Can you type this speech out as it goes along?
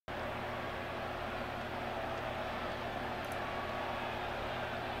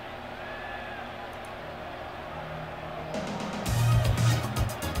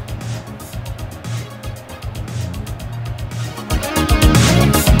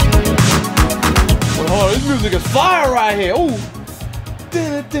music is fire right here. Ooh.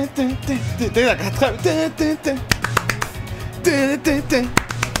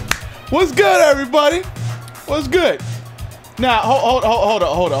 What's good, everybody? What's good? Now, hold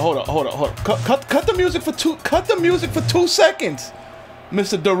up. Cut the music for two seconds,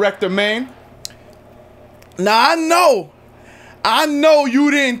 Mr. Director Man. Now I know you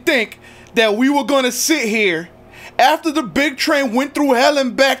didn't think that we were gonna sit here after the Big Train went through hell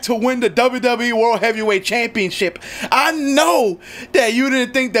and back to win the WWE World Heavyweight Championship. I know that you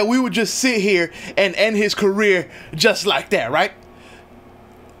didn't think that we would just sit here and end his career just like that, right?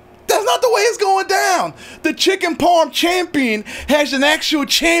 That's not the way it's going down. The Chicken Palm Champion has an actual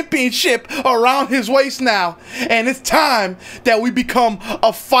championship around his waist now, and it's time that we become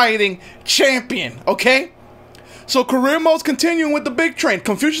a fighting champion, okay? So career mode's continuing with the Big Train.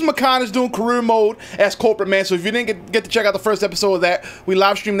 Confucius McMahon is doing career mode as corporate man. So if you didn't get to check out the first episode of that, we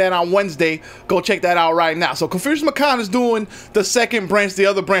live streamed that on Wednesday. Go check that out right now. So Confucius McMahon is doing the second branch, the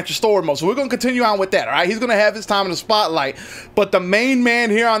other branch of story mode. So we're going to continue on with that, all right? He's going to have his time in the spotlight. But the main man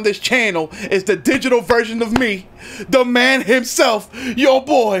here on this channel is the digital version of me, the man himself, your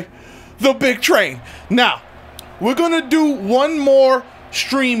boy, the Big Train. Now, we're going to do one more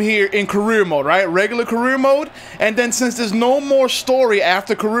stream here in career mode, right? Regular career mode. And then since there's no more story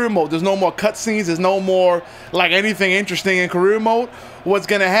after career mode, there's no more cutscenes, there's no more like anything interesting in career mode, what's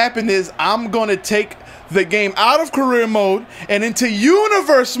gonna happen is I'm gonna take the game out of career mode and into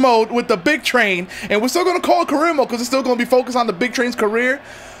universe mode with the Big Train, and we're still gonna call it career mode because it's still gonna be focused on the Big Train's career.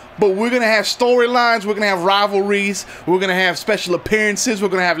 But we're going to have storylines, we're going to have rivalries, we're going to have special appearances, we're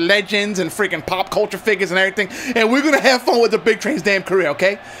going to have legends and freaking pop culture figures and everything. And we're going to have fun with the Big Train's damn career,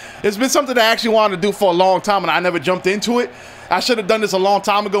 okay? It's been something that I actually wanted to do for a long time and I never jumped into it. I should have done this a long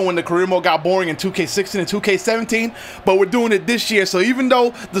time ago when the career mode got boring in 2K16 and 2K17. But we're doing it this year. So even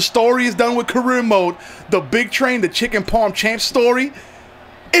though the story is done with career mode, the Big Train, the Chicken Palm Champ story,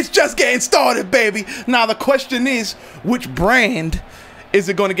 it's just getting started, baby. Now the question is, which brand is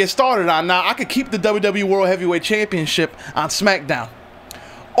it going to get started on? Now, I could keep the WWE World Heavyweight Championship on SmackDown.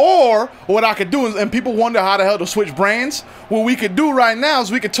 Or, what I could do is, and people wonder how the hell to switch brands, what we could do right now is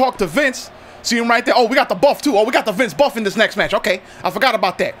we could talk to Vince. See him right there? Oh, we got the buff too. Oh, we got the Vince buff in this next match. Okay, I forgot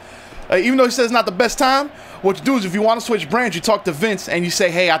about that. Even though he says it's not the best time, what you do is if you want to switch brands, you talk to Vince and you say,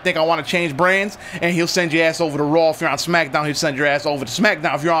 hey, I think I want to change brands, and he'll send your ass over to Raw. If you're on SmackDown, he'll send your ass over to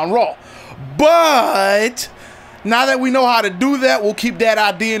SmackDown if you're on Raw. But now that we know how to do that, we'll keep that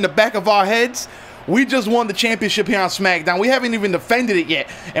idea in the back of our heads. We just won the championship here on SmackDown. We haven't even defended it yet.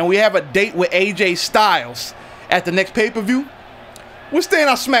 And we have a date with AJ Styles at the next pay-per-view. We're staying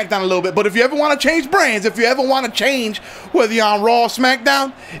on SmackDown a little bit. But if you ever want to change brands, if you ever want to change whether you're on Raw or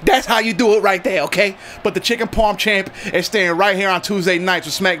SmackDown, that's how you do it right there, okay? But the Chicken Palm Champ is staying right here on Tuesday nights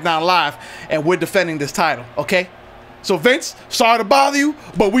with SmackDown Live. And we're defending this title, okay? So Vince, sorry to bother you,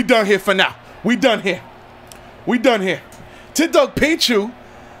 but we done here for now. We done here. We done here. Tidduck Pichu,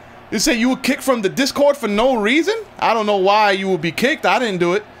 you say you were kicked from the Discord for no reason? I don't know why you would be kicked. I didn't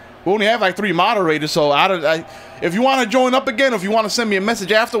do it. We only have like 3 moderators, so if you want to join up again, or if you want to send me a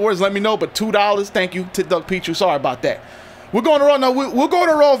message afterwards, let me know. But $2, thank you, Tidduck Pichu. Sorry about that. We're going to Raw. No, we'll go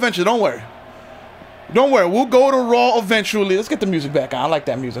to Raw eventually. Don't worry. Don't worry. We'll go to Raw eventually. Let's get the music back on. I like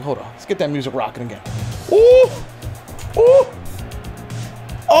that music. Hold on. Let's get that music rocking again. Ooh. Ooh.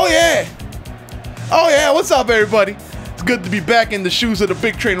 Oh, yeah. Oh yeah, what's up everybody? It's good to be back in the shoes of the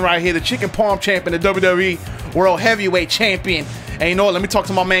Big Train right here, the Chicken Palm Champion, the WWE World Heavyweight Champion. And you know what, let me talk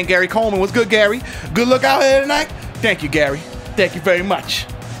to my man Gary Coleman. What's good, Gary? Good look out here tonight? Thank you, Gary. Thank you very much.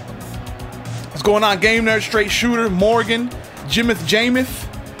 What's going on, Game Nerd, Straight Shooter, Morgan, Jimith Jamith,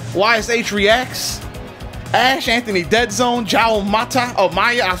 YSH Reacts, Ash, Anthony Dead Zone, Jao Mata, oh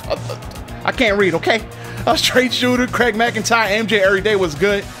Maya, I can't read, okay? Straight Shooter, Craig McIntyre, MJ Everyday was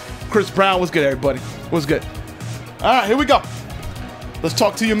good. Chris Brown, what's good, everybody? What's good? All right, here we go. Let's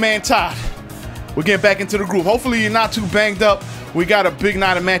talk to your man, Todd. We're getting back into the groove. Hopefully, you're not too banged up. We got a big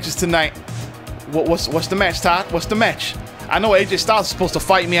night of matches tonight. What's the match, Todd? What's the match? I know AJ Styles is supposed to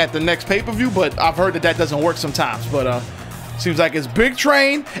fight me at the next pay-per-view, but I've heard that doesn't work sometimes. But seems like it's Big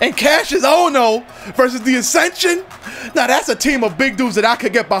Train and Cassius Ohno versus the Ascension. Now, that's a team of big dudes that I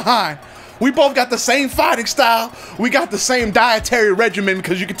could get behind. We both got the same fighting style. We got the same dietary regimen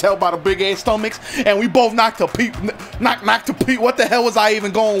because you can tell by the big ass stomachs. And we both knocked to Pete. What the hell was I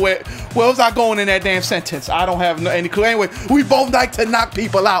even going with? Where was I going in that damn sentence? I don't have any clue. Anyway, we both like to knock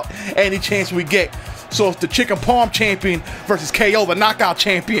people out any chance we get. So it's the Chicken Palm Champion versus KO, the Knockout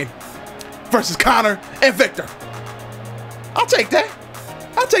Champion, versus Connor and Victor. I'll take that.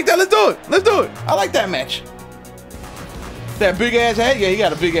 I'll take that. Let's do it. Let's do it. I like that match. That big ass head? Yeah, he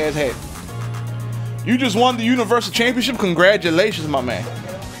got a big ass head. You just won the Universal Championship. Congratulations, my man.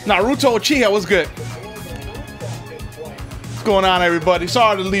 Naruto Uchiha, what's good? What's going on, everybody?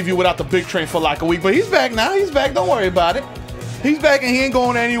 Sorry to leave you without the big train for like a week, but he's back now. He's back. Don't worry about it. He's back and he ain't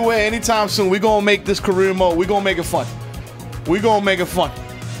going anywhere anytime soon. We're going to make this career mode. We're going to make it fun. We're going to make it fun.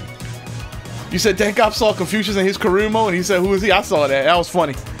 You said Dankop saw Confucius in his career mode, and he said, who is he? I saw that. That was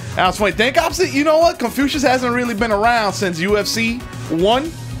funny. That was funny. Dankop said, you know what? Confucius hasn't really been around since UFC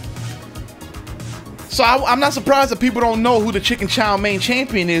 1. So I'm not surprised that people don't know who the Chicken Chow main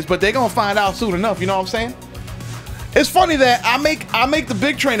champion is, but they're going to find out soon enough. You know what I'm saying? It's funny that I make the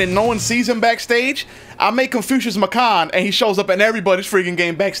big train and no one sees him backstage. I make Confucius McMahon and he shows up in everybody's freaking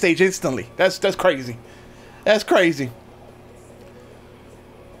game backstage instantly. That's crazy. That's crazy.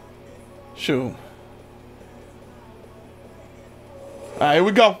 Shoot. Alright, here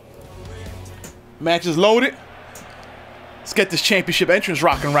we go. Match is loaded. Let's get this championship entrance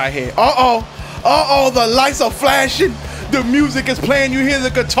rocking right here. Uh-oh. Uh-oh, the lights are flashing. The music is playing. You hear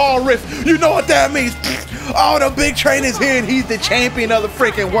the guitar riff. You know what that means. Oh, the big train is here and he's the champion of the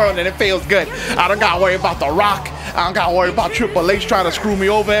freaking world and it feels good. I don't gotta worry about The Rock. I don't gotta worry about Triple H trying to screw me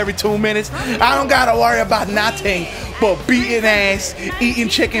over every 2 minutes. I don't gotta worry about nothing but beating ass, eating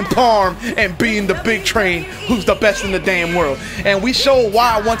chicken parm, and being the big train who's the best in the damn world. And we show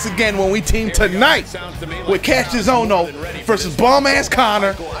why once again when we team tonight with Cassius Ohno versus bum-ass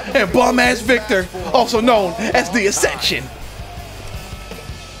Connor and bum-ass Victor, also known as The Ascension.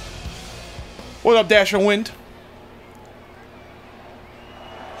 What up, Dasher Wind?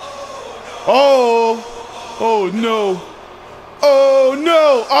 Oh. Oh, no. Oh,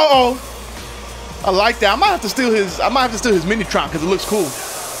 no. Uh-oh. I like that. I might have to steal his Minitron because it looks cool.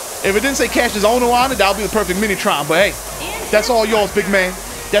 If it didn't say Cassius Ohno on it, that'll be the perfect Minitron. But hey, that's all yours, big man.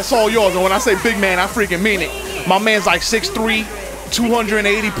 That's all yours. And when I say big man, I freaking mean it. My man's like 6'3",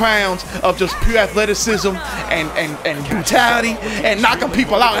 280 pounds of just pure athleticism and brutality and knocking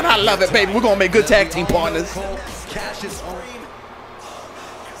people out, and I love it, baby. We're gonna make good tag team partners.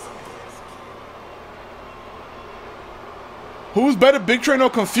 Who's better, Big Train or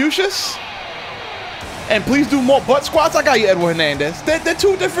Confucius? And please do more butt squats. I got you, Edward Hernandez. They're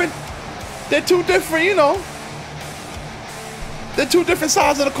two different. They're two different. You know. They're two different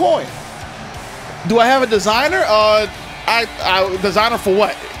sides of the coin. Do I have a designer? I designer for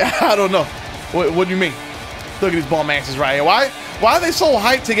what? I don't know. What do you mean? Look at these bum asses right here. Why are they so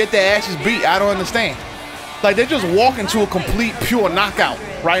hyped to get their asses beat? I don't understand. Like they're just walking to a complete pure knockout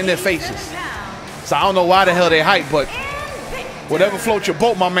right in their faces. So I don't know why the hell they're hyped, but whatever floats your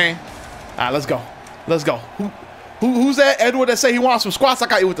boat, my man. All right, let's go. Let's go. Who's that Edward that say he wants some squats? I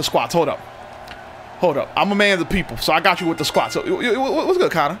got you with the squats. Hold up. Hold up. I'm a man of the people, so I got you with the squats. So, what's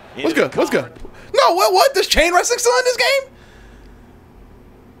good, Connor? What's good? What's good? No, what? There's chain wrestling still in this game?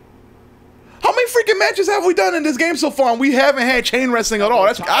 How many freaking matches have we done in this game so far and we haven't had chain wrestling at all?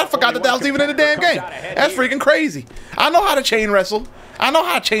 I forgot that was even in the damn game. That's freaking crazy. I know how to chain wrestle. I know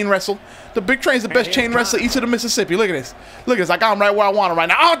how to chain wrestle. The Big Train's the best chain wrestler east of the Mississippi. Look at this. Look at this. I got him right where I want him right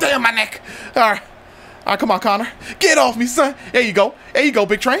now. Oh, damn, my neck. All right. All right, come on, Connor. Get off me, son. There you go. There you go,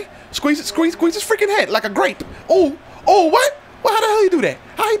 Big Train. Squeeze his freaking head like a grape. Oh, what? Well, how the hell you do that?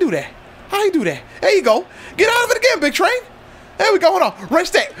 How you do that? How you do that? There you go. Get out of it again, Big Train. There we go. Hold on.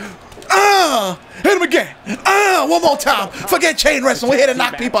 Wrench that. Hit him again. One more time. Forget chain wrestling. We're here to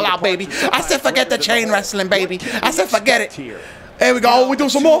knock people out, baby. I said forget the chain wrestling, baby. I said forget it. There we go. We do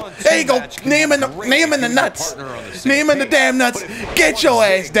some more. There you go. Knee him in the nuts. Knee him in the damn nuts. Get your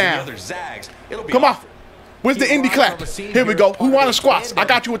ass down. Come on. Where's the indie clap? Here we go. Who wants squats? I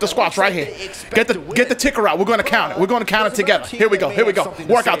got you with the squats right here. Get the ticker out. We're going to count it. We're going to count it together. Here we go. Here we go.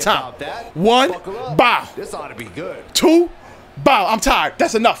 Workout time. 1, bow. 2, bow. I'm tired.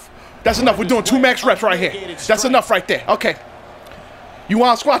 That's enough. That's enough. We're doing 2 max reps right here. That's enough right there. Okay. You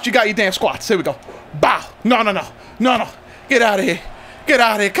want squats? You got your damn squats. Here we go. Bow. No. Get out of here. Get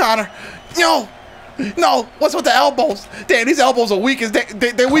out of here, Connor. No. What's with the elbows? Damn, these elbows are weak as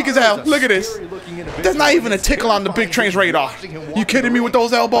they're weak as hell. Look at this. There's not even a tickle on the Big Train's radar. You kidding me with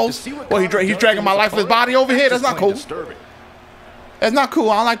those elbows? Well, he's dragging my lifeless body over here. That's not cool. That's not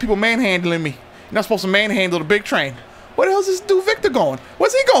cool. I don't like people manhandling me. You're not supposed to manhandle the Big Train. Where the hell is this dude Victor going?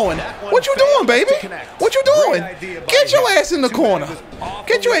 Where's he going? What you doing, baby? What you doing? Get your ass in the corner.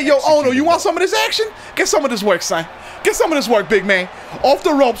 Get your ass. Yo, Ohno, you want some of this action? Get some of this work, son. Get some of this work, big man. Off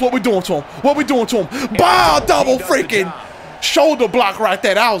the ropes, what we doing to him? What we doing to him? Bow, double freaking shoulder block right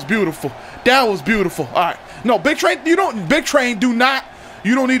there. That was beautiful. That was beautiful. All right. No, Big Train, you don't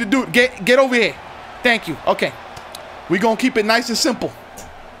need to do it. Get over here. Thank you. Okay. We're going to keep it nice and simple.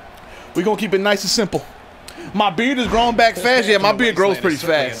 We're going to keep it nice and simple. My beard is growing back fast. Yeah, my beard grows pretty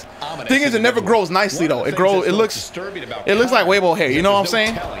fast. Thing is, it never grows nicely though. It looks like Weibo hair. You know what I'm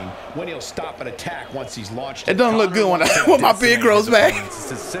saying? When he'll stop an attack once he's launched. It doesn't look good when my beard grows back.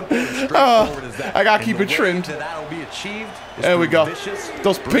 I gotta keep it trimmed. There we go.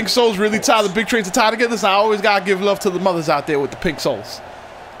 Those pink soles really tie the big trains to tie together. So I always gotta give love to the mothers out there with the pink soles.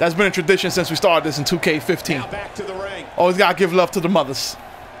 That's been a tradition since we started this in 2K18. Back to the ring. Always gotta give love to the mothers.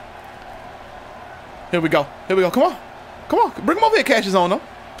 Here we go. Here we go. Come on. Come on. Bring him over here, Cassius on though.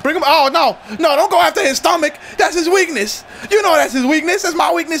 Bring him. Oh, no. No, don't go after his stomach. That's his weakness. You know that's his weakness. That's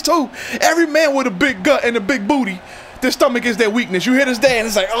my weakness, too. Every man with a big gut and a big booty, their stomach is their weakness. You hear this day, and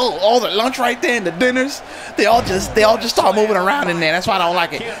it's like, oh, all the lunch right there and the dinners, they all just start moving around in there. That's why I don't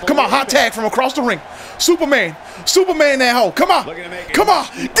like it. Come on, hot tag from across the ring. Superman. Superman that hoe. Come on. Come on.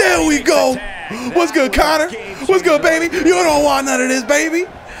 There we go. What's good, Connor? What's good, baby? You don't want none of this, baby.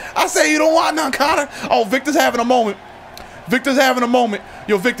 I say you don't want none, Connor. Oh, Victor's having a moment. Victor's having a moment.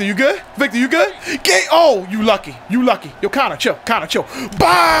 Yo, Victor, you good? Victor, you good? Oh, you lucky. You lucky. Yo, Connor, chill. Connor, chill.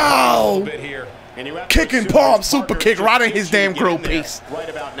 Bow! Kicking palm, super kick right in his damn grill piece.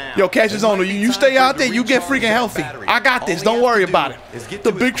 Yo, Cassius on you stay out there, you get freaking healthy. I got this. Don't worry about it.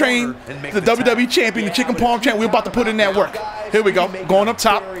 The big train, the WWE champion, the chicken palm champ, we're about to put in that work. Here we go. Going up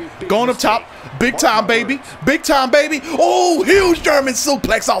top. Going up top. Big time, baby. Big time, baby. Oh, huge German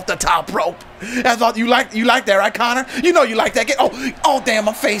suplex off the top rope. That's all you like that, right, Connor? You know you like that. Oh, damn,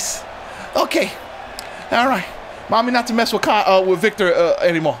 my face. Okay. All right. Mommy not to mess with Victor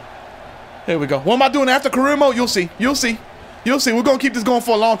anymore. Here we go. What am I doing after career mode? You'll see. You'll see. You'll see. We're going to keep this going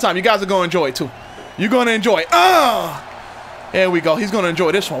for a long time. You guys are going to enjoy it, too. You're going to enjoy it. There we go. He's going to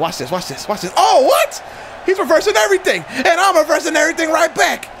enjoy this one. Watch this. Watch this. Watch this. Oh, what? He's reversing everything. And I'm reversing everything right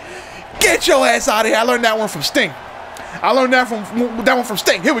back. Get your ass out of here. I learned that one from Sting. I learned that one from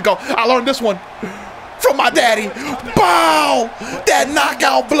Sting. Here we go. I learned this one from my daddy. Bow! That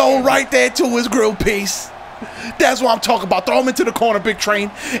knockout blow right there to his grill piece. That's what I'm talking about. Throw him into the corner, big train.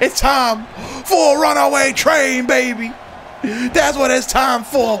 It's time for a runaway train, baby. That's what it's time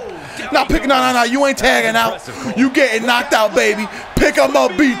for. Now pick no, you ain't tagging out. You getting knocked out, baby. Pick him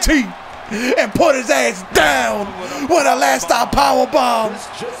up, BT. And put his ass down with a last stop power bomb.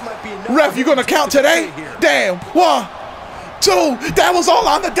 Ref, you gonna count today? Damn. 1, 2. That was all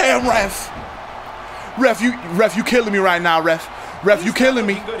on the damn ref. Ref, you killing me right now, ref. Ref, you killing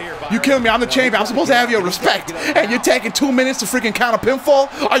me. You killing me. I'm the champion. I'm supposed to have your respect. And you're taking 2 minutes to freaking count a pinfall?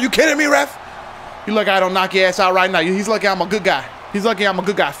 Are you kidding me, ref? You lucky I don't knock your ass out right now. He's lucky I'm a good guy. He's lucky I'm a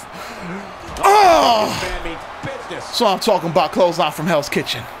good guy. Oh! So I'm talking about clothesline from Hell's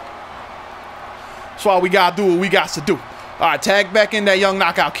Kitchen. That's why we gotta do what we got to do. All right, tag back in that young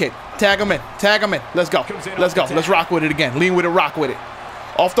knockout kid. Tag him in. Tag him in. Let's go. Let's go. Let's rock with it again. Lean with it. Rock with it.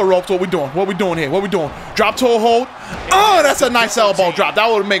 Off the ropes. What we doing? What we doing here? What we doing? Drop toe hold. Oh, that's a nice elbow drop. That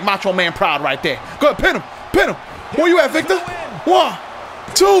would make Macho Man proud right there. Go ahead. Pin him. Pin him. Where you at, Victor? 1,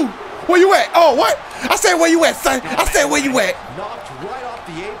 2. Where you at? Oh, what? I said where you at, son. I said where you at.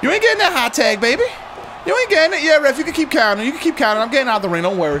 You ain't getting that hot tag, baby. You ain't getting it. Yeah, ref, you can keep counting. You can keep counting. I'm getting out of the ring.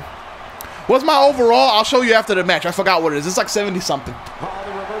 Don't worry. What's my overall? I'll show you after the match. I forgot what it is. It's like 70-something.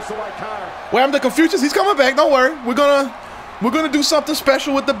 Where I'm the Confucius. He's coming back. Don't worry. We're gonna do something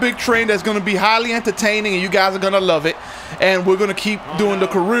special with the big train that's gonna be highly entertaining, and you guys are gonna love it. And we're gonna keep doing the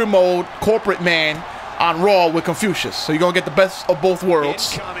career mode corporate man on Raw with Confucius. So you're gonna get the best of both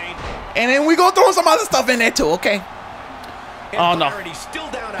worlds. And then we gonna throw some other stuff in there too. Okay. Oh no.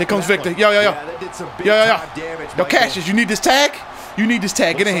 Here comes Victor. Yo. Yo, Cassius, you need this tag? You need this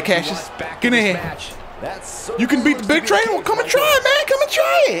tag. Get in here, Cassius. Get in here. You can beat the big train? Well, come and try it, man. Come and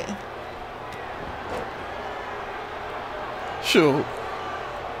try it. Sure.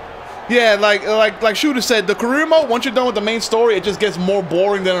 Yeah, like Shooter said, the career mode, once you're done with the main story, it just gets more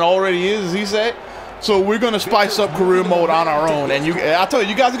boring than it already is, as he said. So we're going to spice up career mode on our own. And I tell you,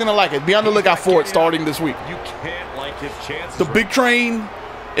 you guys are going to like it. Be on the lookout for it starting this week. You can't like his chances. The big train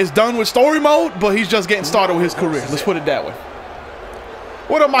is done with story mode, but he's just getting started with his career. Let's put it that way.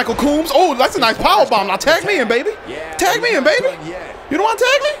 What up, Michael Coombs? Oh, that's a nice power bomb. Now tag me in, baby. Tag me in, baby. You don't want to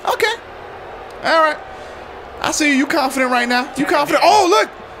tag me? Okay. All right. I see you. You confident right now. You confident? Oh, look.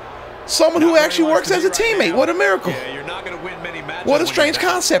 Someone who actually works as a teammate. What a miracle. What a strange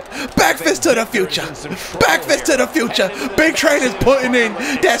concept. Back fist to the future. Back fist to the future. Big Train is putting in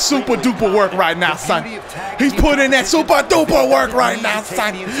that super duper work right now, son. He's putting in that super duper work right now,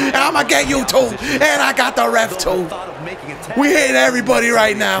 son. And I'm going to get you too. And I got the ref too. We hitting everybody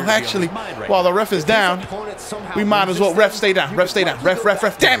right now, actually. While the ref is down, we might as well. Ref, stay down. Ref, stay down.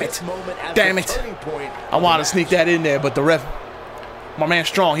 Ref. Damn it. Damn it. I want to sneak that in there, but the ref. My man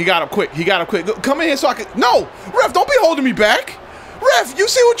Strong, he got up quick. He got up quick. Come in here so I can. No! Ref, don't be holding me back. Ref, you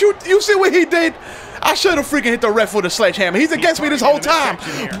see what he did? I should have freaking hit the ref with a sledgehammer. He's against me this whole time.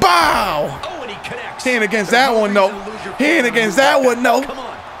 Bow. Oh, and he connects. He ain't against that one, no. He ain't against that one, no. Come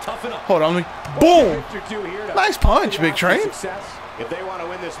on, toughen up. Hold on, boom. Nice punch, Big Train.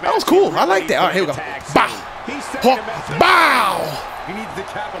 That was cool. I like that. All right, here we go. Bow. Bow.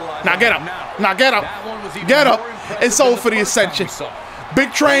 Now get up. Now get up. Get up. It's over for the Ascension.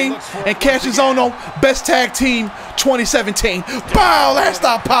 Big Train and Cassius Ohno, best tag team 2017. Bow. Last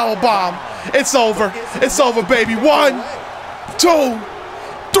stop power bomb. It's over. It's over, baby. 1, 2,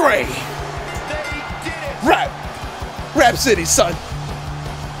 3. Rap City, son.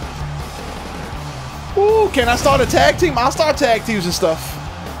 Ooh, can I start a tag team? I'll start tag teams and stuff.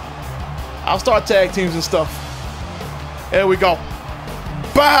 There we go.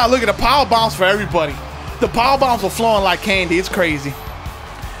 Bow. Look at the power bombs for everybody. The power bombs are flowing like candy. It's crazy.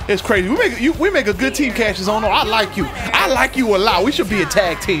 It's crazy. We make a good team, Cassius Ohno. I like you. I like you a lot. We should be a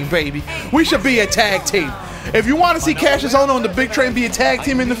tag team, baby. We should be a tag team. If you want to see Cassius Ohno and the Big Train be a tag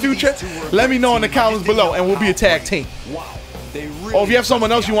team in the future, let me know in the comments below, and we'll be a tag team. Or if you have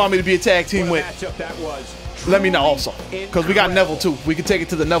someone else you want me to be a tag team with, let me know also. Because we got Neville too. We can take it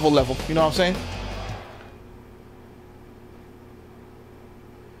to the Neville level. You know what I'm saying?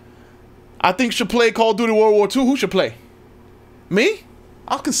 I think should play Call of Duty World War II. Who should play? Me?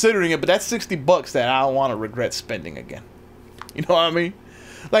 I'm considering it, but that's $60 that I don't want to regret spending again. You know what I mean?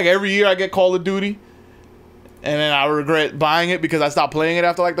 Like every year I get Call of Duty, and then I regret buying it because I stopped playing it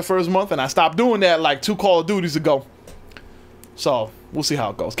after like the first month, and I stopped doing that like 2 Call of Duties ago. So we'll see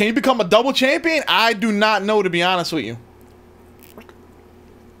how it goes. Can you become a double champion? I do not know, to be honest with you.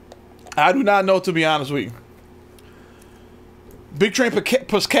 I do not know, to be honest with you. Big Train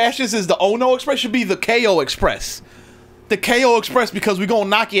plus Cassius is the Ohno Express. Should be the KO Express. The KO Express, because we're going to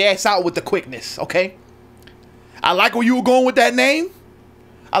knock your ass out with the quickness, okay? I like where you were going with that name.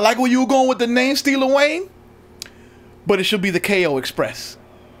 I like where you were going with the name Steeler Wayne. But it should be the KO Express.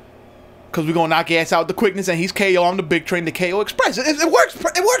 Because we're going to knock your ass out with the quickness, and he's KO. I'm the Big Train, the KO Express. It works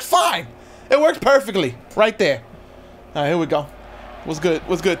fine. It works perfectly. Right there. All right, here we go. What's good?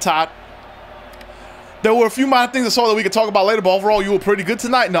 What's good, Todd? There were a few minor things I saw that we could talk about later, but overall, you were pretty good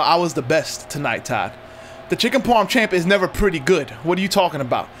tonight. No, I was the best tonight, Todd. The Chicken Palm Champ is never pretty good. What are you talking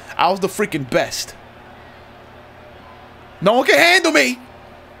about? I was the freaking best. No one can handle me.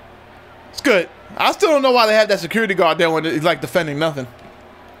 It's good. I still don't know why they had that security guard there when he's like defending nothing.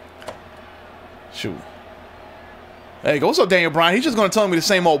 Shoot. There you go. What's up, Daniel Bryan? He's just going to tell me the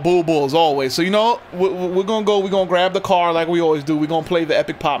same old bull as always. So, you know, we're going to go. We're going to grab the car like we always do. We're going to play the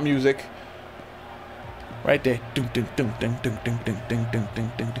epic pop music. Right there.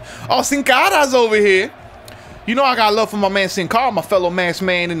 Oh, Sin Cara's over here. You know I got love for my man Sin Cara, my fellow masked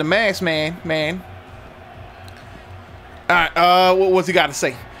man in the mask, man. Alright, what's he got to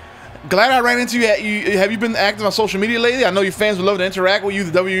say? Glad I ran into you. Have you been active on social media lately? I know your fans would love to interact with you.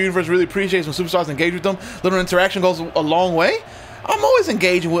 The W Universe really appreciates when superstars engage with them. Little interaction goes a long way. I'm always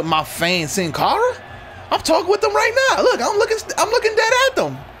engaging with my fans, Sin Cara. I'm talking with them right now. Look, I'm looking dead at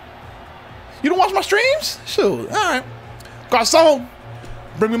them. You don't watch my streams? Shoot. Alright. Garçon,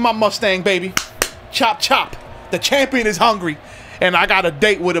 bring me my Mustang, baby. Chop, chop. The champion is hungry, and I got a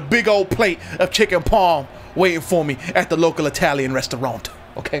date with a big old plate of chicken palm waiting for me at the local Italian restaurant.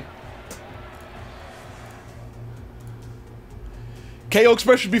 Okay? KO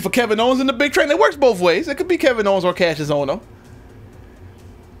Express should be for Kevin Owens and the Big Train. It works both ways. It could be Kevin Owens or Cassius Ohno.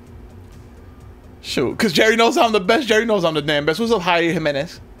 Shoot, because Jerry knows I'm the best. Jerry knows I'm the damn best. What's up, Jair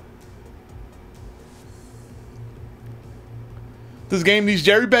Jimenez? This game needs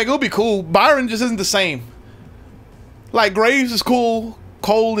Jerry back. It'll be cool. Byron just isn't the same. Like, Graves is cool.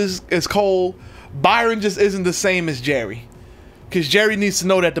 Cole is Cole. Byron just isn't the same as Jerry. Because Jerry needs to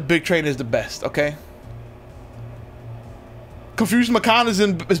know that the Big Train is the best, okay? Confusion McCon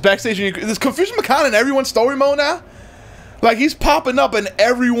is backstage. Is Confusion McCon in everyone's story mode now? Like, he's popping up in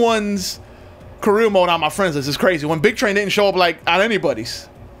everyone's career mode on my friends list. It's crazy. When Big Train didn't show up, like, on anybody's.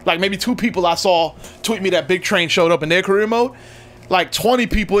 Like, maybe 2 people I saw tweet me that Big Train showed up in their career mode. Like 20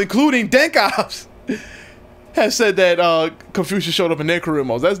 people, including Denkops, has said that Confucius showed up in their career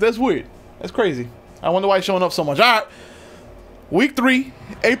modes. That's weird. That's crazy. I wonder why he's showing up so much. All right. Week 3,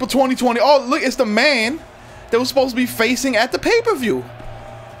 April 2020. Oh, look, it's the man that was supposed to be facing at the pay-per-view.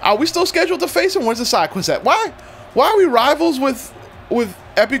 Are we still scheduled to face him? Where's the side quest at? Why are we rivals with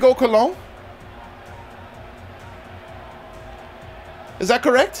Epico Cologne? Is that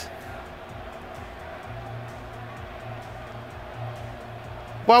correct?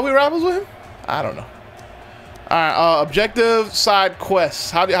 Why are we rivals with him? I don't know. Alright, objective side quests.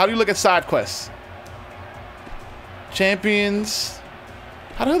 How do you look at side quests? Champions.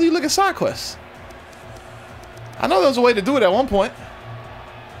 How the hell do you look at side quests? I know there was a way to do it at one point.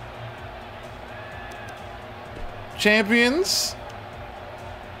 Champions.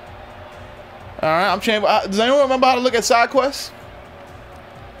 Alright, I'm champion. Does anyone remember how to look at side quests?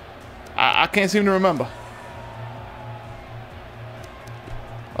 I can't seem to remember.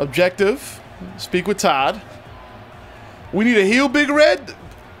 Objective. Speak with Todd. We need a heal, Big Red.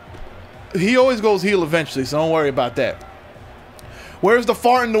 He always goes heal eventually, so don't worry about that. Where's the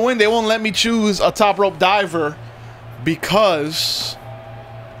fart in the wind? They won't let me choose a top rope diver because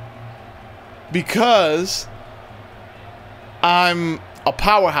I'm a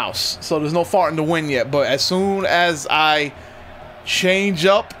powerhouse. So there's no fart in the wind yet. But as soon as I change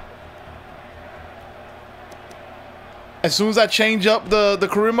up, the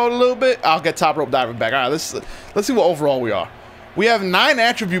career mode a little bit, I'll get top rope diving back. All right, let's see what overall we are. We have 9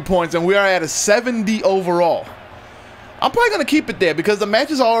 attribute points and we are at a 70 overall. I'm probably gonna keep it there because the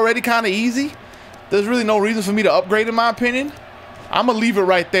matches are already kind of easy. There's really no reason for me to upgrade, in my opinion. I'm gonna leave it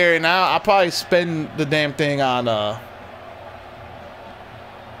right there, and I'll probably spend the damn thing on. I'll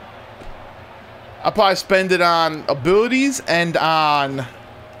probably spend it on abilities and on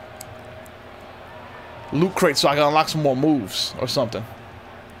loot crates so I can unlock some more moves or something.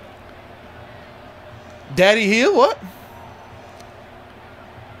 Daddy heal? What?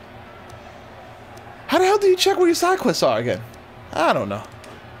 How the hell do you check where your side quests are again? I don't know.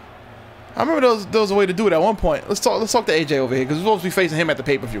 I remember there was a way to do it at one point. Let's talk to AJ over here because we're supposed to be facing him at the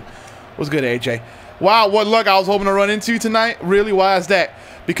pay-per-view. What's good, AJ? Wow, what luck I was hoping to run into you tonight. Really? Why is that?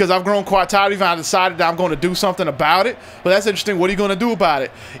 Because I've grown quite tired of you and I decided that I'm going to do something about it. But that's interesting. What are you going to do about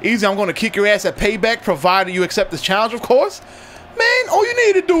it? Easy, I'm going to kick your ass at Payback, provided you accept this challenge, of course. Man, all you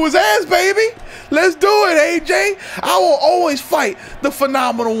need to do is ask, baby. Let's do it, AJ. I will always fight the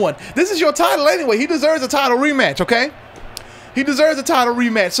phenomenal one. This is your title anyway. He deserves a title rematch, okay? He deserves a title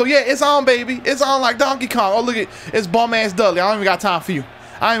rematch. So, yeah, it's on, baby. It's on like Donkey Kong. Oh, look at it's bum-ass Dudley. I don't even got time for you.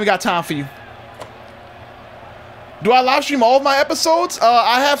 I ain't even got time for you. Do I live stream all of my episodes?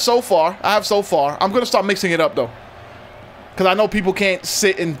 I have so far. I'm going to start mixing it up, though. Because I know people can't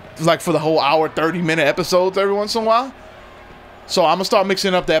sit in, like, for the whole hour, 30-minute episodes every once in a while. So I'm going to start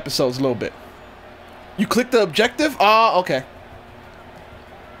mixing up the episodes a little bit. You click the objective? Okay.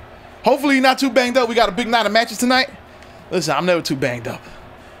 Hopefully you're not too banged up. We got a big night of matches tonight. Listen, I'm never too banged up.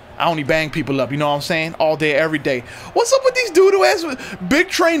 I only bang people up, you know what I'm saying? All day, every day. What's up with these doo-doo-ass Big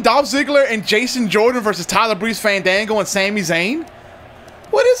Train, Dolph Ziggler, and Jason Jordan versus Tyler Breeze, Fandango, and Sami Zayn?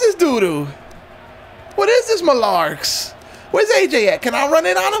 What is this doo-doo? What is this malarks? Where's AJ at? Can I run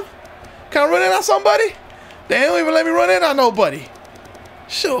in on him? Can I run in on somebody? They don't even let me run in on nobody.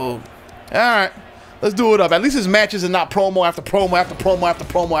 Sure. Alright. Let's do it up. At least his matches are not promo after promo after promo after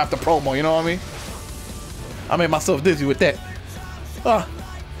promo after promo. You know what I mean? I made myself dizzy with that.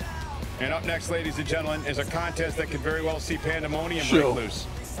 And up next, ladies and gentlemen, is a contest that could very well see pandemonium break loose.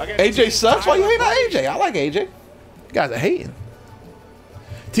 AJ sucks? Why you hating on AJ? I like AJ. You guys are hating.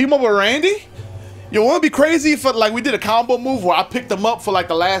 Team up with Randy? Yo, wouldn't it be crazy if like we did a combo move where I picked him up for like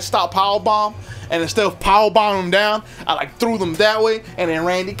the last stop power bomb, and instead of power bombing him down, I like threw them that way, and then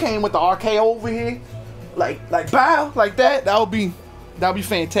Randy came with the RKO over here, like bow, like that. That would be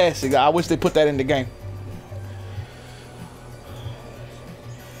fantastic. I wish they put that in the game.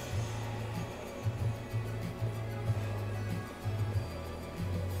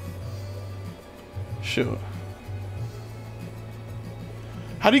 Sure.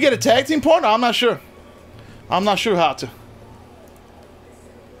 How do you get a tag team partner? I'm not sure. I'm not sure how to.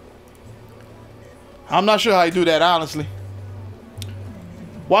 I'm not sure how you do that, honestly.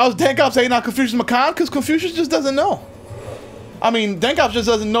 Why was Dankoff saying not Confucius McMahon? Because Confucius just doesn't know. I mean, Dankoff just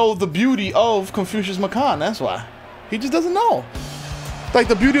doesn't know the beauty of Confucius McMahon. That's why. He just doesn't know. Like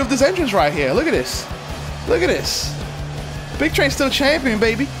the beauty of this entrance right here. Look at this. Look at this. Big Train's still champion,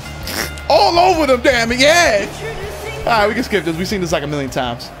 baby. All over them, damn it, yeah. All right, we can skip this. We've seen this like a million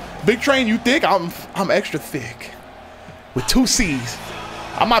times. Big Train, you thick? I'm extra thick. With 2 C's.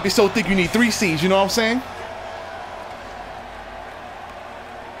 I might be so thick you need 3 C's, you know what I'm saying?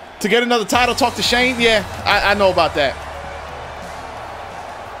 To get another title, talk to Shane? Yeah, I know about that.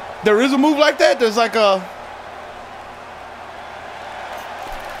 There is a move like that? There's like a...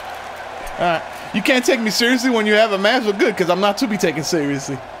 Alright. You can't take me seriously when you have a match? Well, good, because I'm not to be taken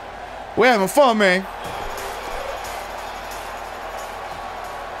seriously. We're having fun, man.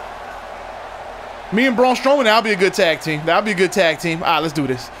 Me and Braun Strowman, that'll be a good tag team. That'll be a good tag team. All right, let's do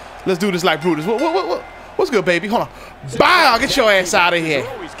this. Let's do this like Brutus. What's good, baby? Hold on. Bow! Get your ass out of here.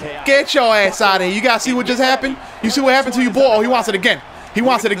 Get your ass out of here. You guys see what just happened? You see what happened to your boy? Oh, he wants it again. He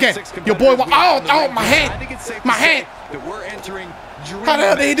wants it again. Your boy wants... Oh, my hand. My hand. That we're entering How the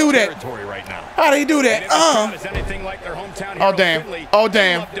hell did he do that? How did he do that? Oh damn! Oh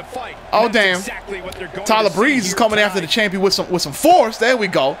damn! Oh damn! Tyler Breeze is coming after the champion with some force. There we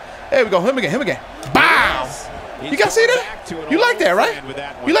go. There we go. Him again. Him again. Bow! You guys see that? You like that, right?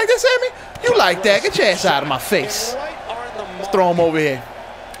 You like that, Sammy? You like that? Get your ass out of my face. Let's throw him over here.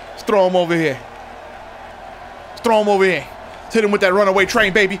 Let's throw him over here. Let's throw him over here. Let's hit him with that runaway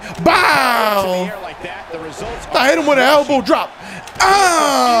train, baby. Bow! I hit him with an elbow drop.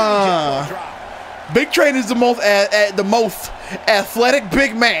 Ah! Big Train is the most athletic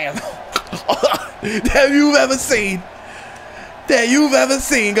big man that you've ever seen. That you've ever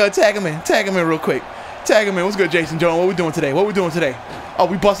seen. Go tag him in. Tag him in real quick. Tag him in. What's good, Jason Jones? What we doing today? What we doing today? Oh,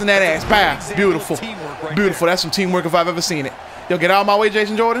 we busting that ass. Bam. Beautiful. Beautiful. That's some teamwork if I've ever seen it. Yo, get out of my way,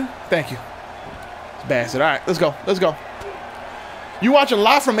 Jason Jordan. Thank you. Bastard. All right, let's go. Let's go. You watching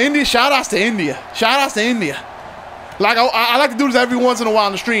live from India? Shout outs to India. Shout outs to India. Like I like to do this every once in a while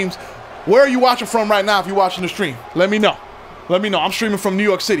on the streams. Where are you watching from right now if you're watching the stream? Let me know. Let me know. I'm streaming from New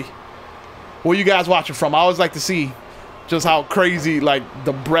York City. Where you guys watching from? I always like to see just how crazy like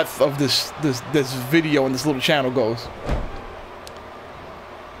the breadth of this video and this little channel goes.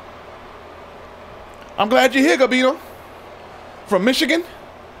 I'm glad you're here, Gabino. From Michigan.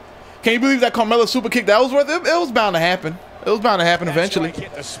 Can you believe that Carmella super kick that was worth it? It was bound to happen. It was bound to happen eventually.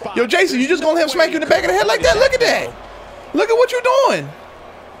 Yo, Jason, you just gonna let him smack you in the back of the head like that? Look at that. Look at what you're doing.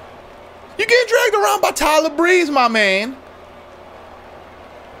 You're getting dragged around by Tyler Breeze, my man.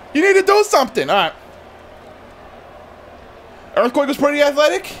 You need to do something. All right. Earthquake was pretty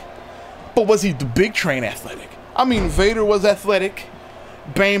athletic, but was he the Big Train athletic? I mean, Vader was athletic.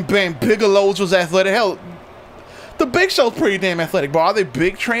 Bam Bam Bigelow's was athletic. Hell, the Big Show's pretty damn athletic, but are they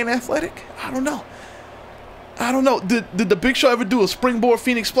Big Train athletic? I don't know. I don't know. Did the Big Show ever do a springboard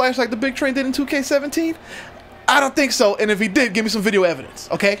Phoenix splash like the Big Train did in 2K17? I don't think so. And if he did, give me some video evidence,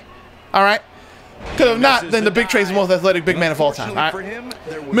 okay? All right? Because if not, then the Big Train's the most athletic big man of all time. All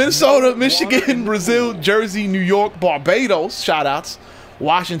right? Minnesota, Michigan, Brazil, Jersey, New York, Barbados, shout outs,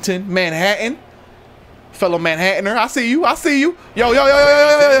 Washington, Manhattan, fellow Manhattaner. I see you. I see you. Yo,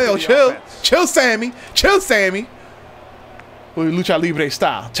 chill. Chill, Sammy. Chill, Sammy. Lucha Libre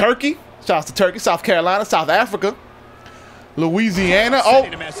style. Turkey. Shout out to Turkey, South Carolina, South Africa, Louisiana. Oh,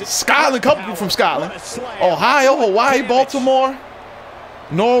 Scotland, couple people from Scotland. Ohio, Hawaii, Baltimore,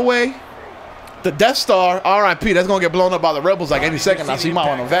 Norway. The Death Star, RIP, that's gonna get blown up by the rebels like any second now, so you might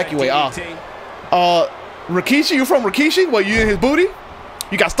want to evacuate. Rikishi, you from Rikishi? What, you in his booty?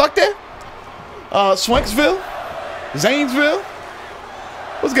 You got stuck there? Swanksville, Zanesville.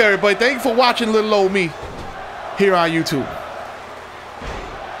 What's good, everybody? Thank you for watching little old me here on YouTube.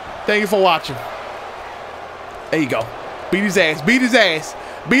 Thank you for watching. There you go. Beat his ass. Beat his ass.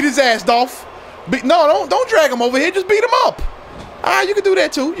 Beat his ass, Dolph. No, don't drag him over here. Just beat him up. All right, you can do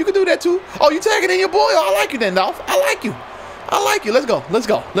that too. You can do that too. Oh, you tagging in your boy? Oh, I like you then, Dolph. I like you. I like you. Let's go. Let's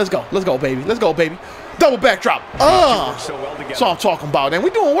go. Let's go. Let's go, baby. Let's go, baby. Double backdrop. So I'm talking about. And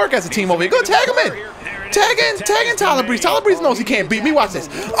we're doing work as a team over here. Go tag him in. Tag in Tyler Breeze. Tyler Breeze knows he can't beat me. Watch this.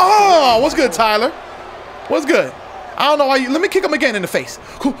 Oh, what's good, Tyler? What's good? I don't know why you. Let me kick him again in the face.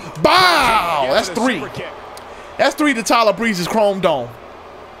 Bow. That's 3. That's 3 to Tyler Breeze's Chrome Dome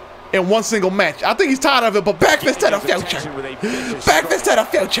in one single match. I think he's tired of it, but back fist to the future. Back fist to the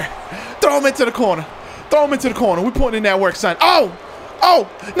future. Throw him into the corner. Throw him into the corner. We're putting in that work, son. Oh,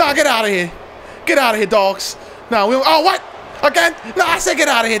 nah, get out of here. Get out of here, dogs. Nah, we don't. Oh, what? Again? Nah, I said get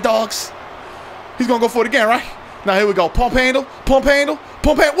out of here, dogs. He's gonna go for it again, right? Now here we go. Pump handle. Pump handle.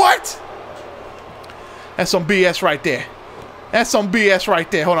 Pump handle. What? That's some BS right there. That's some BS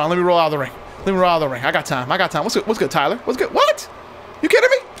right there. Hold on. Let me roll out of the ring. Let me roll out of the ring. I got time. I got time. What's good? What's good, Tyler? What's good? What? You kidding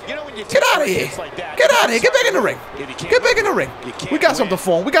me? Get out of here. Get out of here. Get back in the ring. Get back in the ring. We got something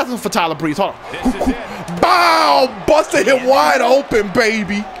for him. We got something for Tyler Breeze. Hold on. Bow! Busted him wide open,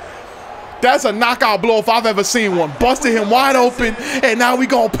 baby. That's a knockout blow if I've ever seen one. Busted him wide open, and now we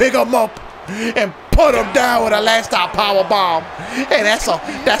gonna pick him up and put him down with a last stop power bomb. And that's a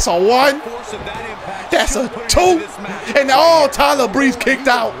 1. That's a 2. And Tyler Breeze kicked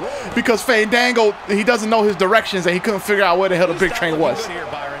out because Fandango, he doesn't know his directions and he couldn't figure out where the hell the Big Train was.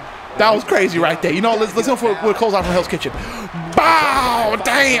 That was crazy right there. You know, let's go for a close out from Hell's Kitchen. Bow!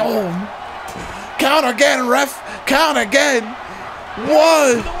 Damn! Count again, ref. Count again.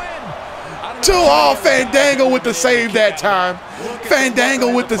 1, 2. Oh, Fandango with the save that time.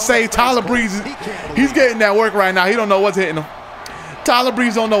 Fandango with the save. Tyler Breeze, he's getting that work right now. He don't know what's hitting him. Tyler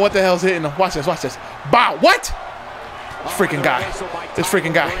Breeze don't know what the hell's hitting him. Watch this. Watch this. Bow. What? This freaking guy. This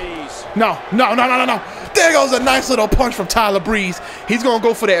freaking guy. No. There goes a nice little punch from Tyler Breeze. He's gonna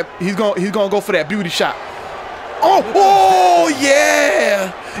go for that. He's gonna go for that beauty shot. Oh,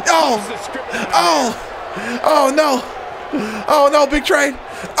 yeah. Oh, no. Oh, no, Big Train.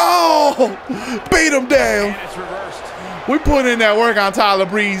 Oh, beat him down. We put in that work on Tyler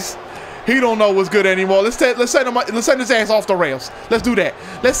Breeze. He don't know what's good anymore. Let's send his ass off the rails. Let's do that.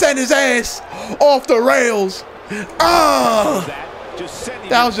 Let's send his ass off the rails. That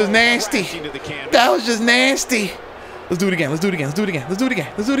was just nasty. That was just nasty. Let's do it again. Let's do it again. Let's do it again. Let's do it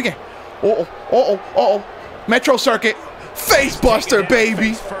again. Let's do it again. Uh-oh. Metro Circuit. Face buster,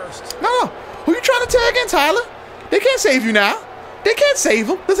 baby. No. Who you trying to tag in, Tyler? They can't save you now. They can't save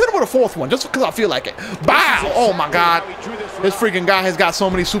him. Let's hit him with a fourth one, just because I feel like it. Bow! Oh my God. This freaking guy has got so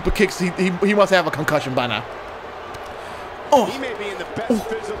many super kicks. He must have a concussion by now. Oh. He may be in the best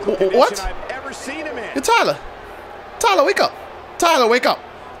physical condition I've ever seen him in. Hey, Tyler. Tyler, wake up. Tyler, wake up.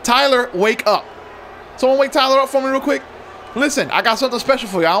 Tyler, wake up. Someone wake Tyler up for me real quick. Listen, I got something special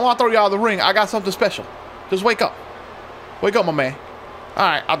for you. I don't want to throw you out of the ring. I got something special. Just wake up. Wake up, my man. All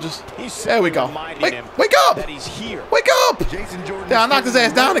right, I'll just. There we go. Wake up! Wake up! Yeah, I knocked his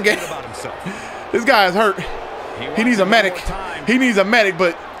ass down again. This guy is hurt. He needs a medic. He needs a medic,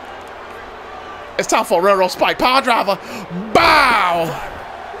 but it's time for a railroad spike. Power driver. Bow!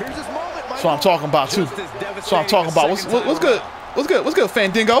 That's what I'm talking about too. That's what I'm talking about. What's good? What's good? What's good,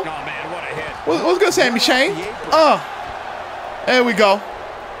 Fandango? What's good, Sammy Shane? There we go.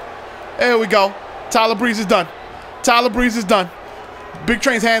 There we go. Tyler Breeze is done. Tyler Breeze is done. Big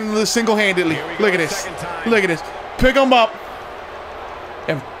Train's handling this single-handedly. Look at this. Look at this. Pick him up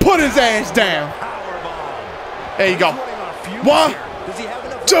and put his ass down. There you go. 1,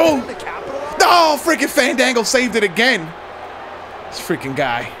 2. Oh, freaking Fandango saved it again. This freaking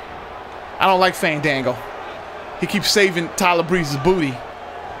guy. I don't like Fandango. He keeps saving Tyler Breeze's booty.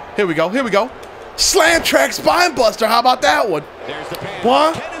 Here we go. Here we go. Slam track spine buster. How about that one?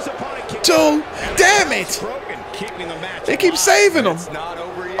 1, 2. Damn it. They keep saving them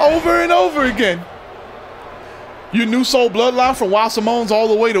over and over again. Your New Soul bloodline from Wild Samoans all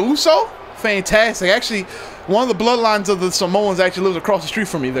the way to Uso? Fantastic. Actually, one of the bloodlines of the Samoans actually lives across the street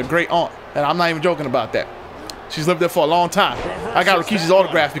from me. Their great aunt. And I'm not even joking about that. She's lived there for a long time. I got Rikishi's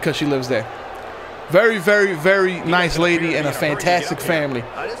autograph because she lives there. Very, very, very nice lady and a fantastic family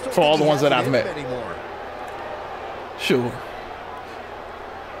for all the ones that I've met. Sure.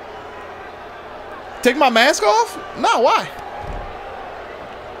 Take my mask off? No, why?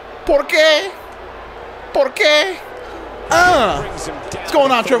 ¿Por qué? ¿Por qué? What's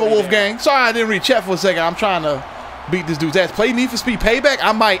going on, Trevor Wolfgang? Sorry I didn't read chat for a second. I'm trying to beat this dude's ass. Play Need for Speed Payback?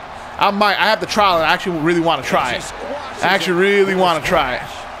 I might. I have the trial and I actually really want to try it. I actually really want to try it.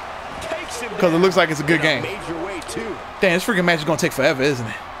 Because it looks like it's a good game. Damn, this freaking match is going to take forever, isn't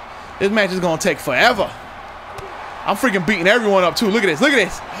it? This match is going to take forever. I'm freaking beating everyone up, too. Look at this. Look at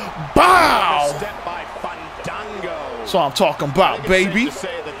this. Bow! That's what I'm talking about, baby.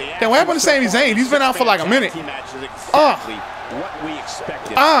 Then what happened to Sami Zayn? He's been out for like a minute.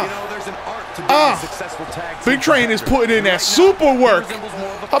 Big Train is putting in that super work.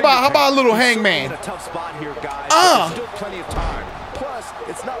 How about a little Hangman?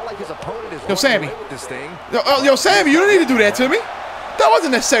 Yo, Sammy. Yo, Sammy, you don't need to do that to me. That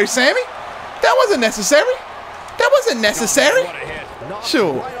wasn't necessary, Sammy. That wasn't necessary. That wasn't necessary.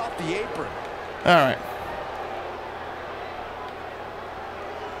 Sure. All right.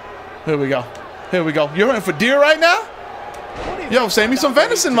 Here we go. Here we go. You're hunting for deer right now? Yo, send me some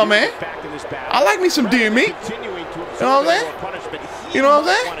venison, my man. I like me some deer meat. You know what I'm saying? You know what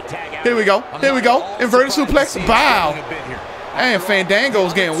I'm saying? Here we go. Here we go. Inverted suplex. Bow. And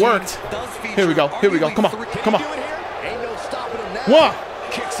Fandango's getting worked. Here we go. Here we go. Come on. Come on. 1.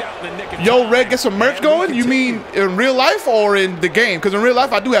 Yo, Red, get some merch going? You mean in real life or in the game? Because in real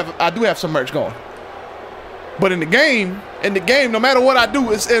life, I do have some merch going. But in the game, no matter what I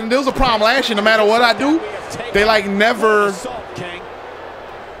do, and there was a problem last year. No matter what I do, they like never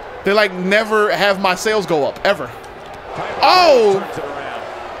have my sales go up ever.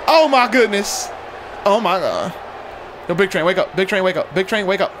 Oh my goodness. Oh my God. Yo, Big Train, wake up. Big Train, wake up. Big Train,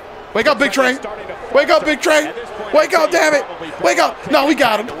 wake up. Wake up, Big Train. Wake up, Big Train. Wake up, damn it. Wake up. No, we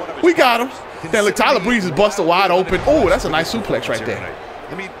got him. We got him. Then look, Tyler Breeze is busted wide open. Oh, that's a nice suplex right there.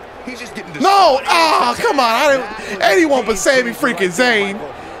 No! Ah, come on. Anyone but Sami freaking Zayn.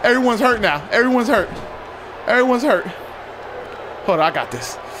 Everyone's hurt now. Everyone's hurt. Everyone's hurt. Hold on, I got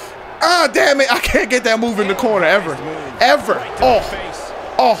this. Ah, damn it. I can't get that move in the corner ever. Ever. Oh.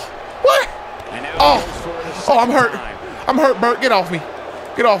 Oh. What? Oh. Oh, I'm hurt. I'm hurt, Bert. Get off me.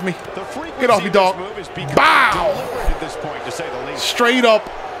 Get off me. Get off me, dog. Bow! Straight up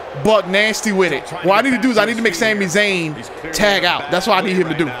buck nasty with it. What I need to do is I need to make Sami Zayn tag out. That's what I need him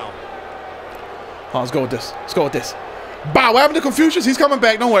to do. Oh, let's go with this. Let's go with this. Bow. What happened to Confucius? He's coming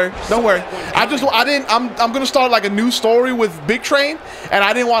back. Don't worry. Don't worry. I'm gonna start like a new story with Big Train, and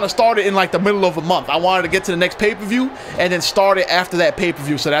I didn't want to start it in like the middle of a month. I wanted to get to the next pay-per-view and then start it after that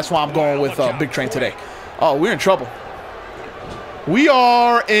pay-per-view. So that's why I'm going with Big Train today. Oh, we're in trouble. We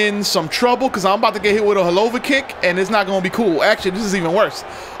are in some trouble because I'm about to get hit with a Helova kick, and it's not gonna be cool. Actually, this is even worse.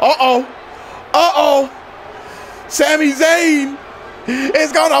 Uh-oh. Uh-oh. Sami Zayn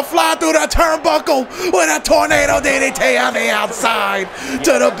is gonna fly through the turnbuckle with a tornado DDT on the outside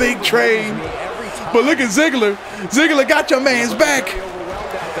to the Big Train. But look at Ziggler. Ziggler got your man's back.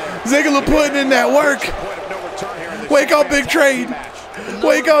 Ziggler putting in that work. Wake up, Big Train.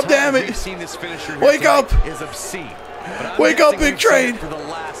 Wake up, damn it. Wake up. Wake up, Big Train.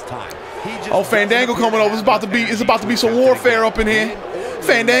 Oh, Fandango coming over. It's about to be some warfare up in here.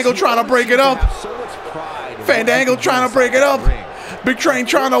 Fandango trying to break it up. Fandango trying to break it up. Big Train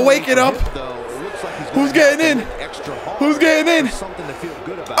trying to wake it up. Who's getting in? Who's getting in?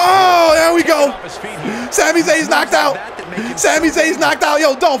 Oh, there we go. Sami Zayn's knocked out. Sami Zayn's knocked out.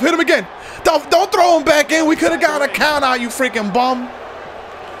 Yo, Dolph, hit him again. Dolph, don't throw him back in. We could have gotten a count out, you freaking bum.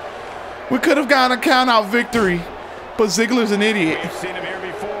 We could have gotten a count out victory. But Ziggler's an idiot.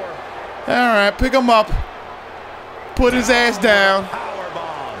 All right, pick him up. Put his ass down.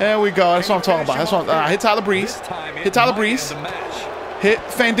 There we go. That's what I'm talking about. That's what hit Tyler Breeze. Hit Tyler Breeze. Hit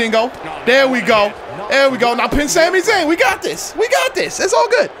Fandango. There we go. There we go. Now pin Sami Zayn. We got this. We got this. It's all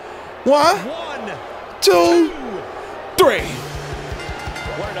good. 1, 2, 3.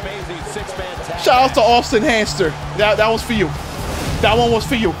 Shout out to Austin Hamster. That was for you. That one was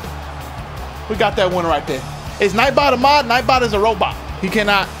for you. We got that one right there. Is Nightbot a mod? Nightbot is a robot. He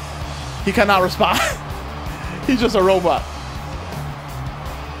cannot respond. He's just a robot.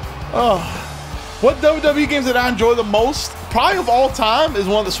 Oh, what WWE games that I enjoy the most, probably of all time, is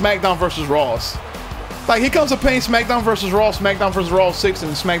one of the SmackDown vs. Raws. Like, here comes a pain, SmackDown vs. Raw, SmackDown vs. Raw 6,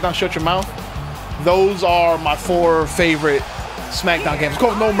 and SmackDown Shut Your Mouth. Those are my 4 favorite SmackDown games. Of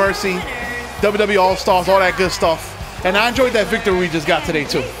course, No Mercy, WWE All-Stars, all that good stuff. And I enjoyed that victory we just got today,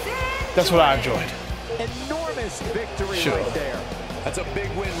 too. That's what I enjoyed. Enormous victory right there. That's a big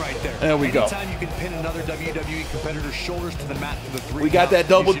win right there. There we go. Anytime you can pin another WWE competitor's shoulders to the mat for the 3 We got that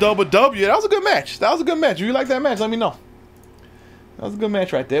double W. That was a good match. That was a good match. If you like that match, let me know. That was a good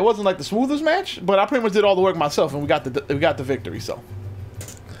match right there. It wasn't like the smoothest match, but I pretty much did all the work myself, and we got the victory. So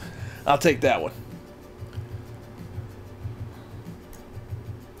I'll take that one.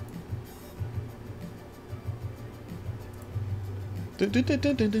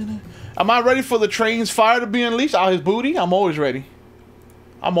 Am I ready for the Train's fire to be unleashed out his booty? I'm always ready.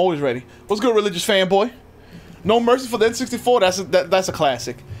 I'm always ready. What's good, religious fanboy? No Mercy for the N64. That's a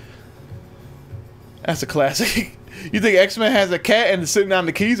classic. That's a classic. You think X-Men has a cat and is sitting on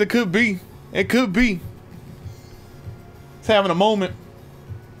the keys? It could be. It could be. It's having a moment.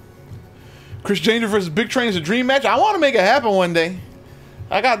 Chris Janger versus Big Train is a dream match. I want to make it happen one day.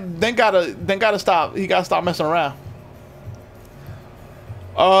 Then gotta stop. He gotta stop messing around.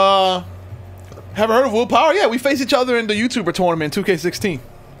 Haven't heard of Willpower? Yeah, we face each other in the YouTuber tournament in 2K18.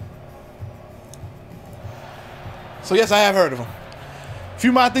 So yes, I have heard of him.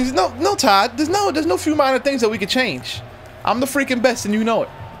 Few minor things. No, Todd. There's no few minor things that we could change. I'm the freaking best, and you know it.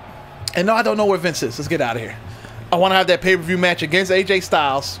 And no, I don't know where Vince is. Let's get out of here. I want to have that pay-per-view match against AJ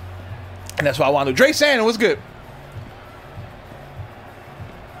Styles, and that's what I want to do. Dre Sandon, what's good?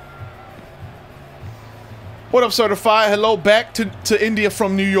 What up, Certified? Hello, back to India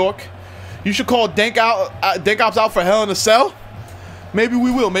from New York. You should call Dank Ops out for Hell in a Cell. Maybe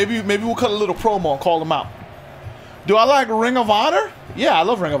we will. Maybe we'll cut a little promo and call them out. Do I like Ring of Honor? Yeah, I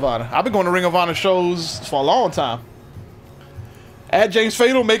love Ring of Honor. I've been going to Ring of Honor shows for a long time. Add James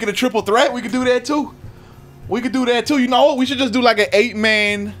Fatal, make it a triple threat. We could do that too. We could do that too. You know what? We should just do like an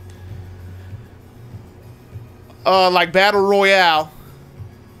 8-man like battle royale.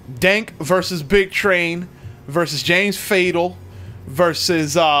 Dank versus Big Train versus James Fatal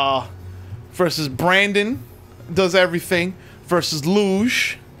versus Brandon does everything versus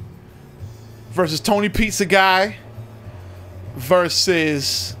Luge versus Tony Pizza Guy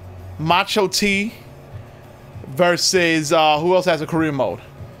versus Macho T versus who else has a career mode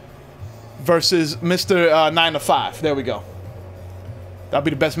versus Mr. 9 to 5. There we go. That'll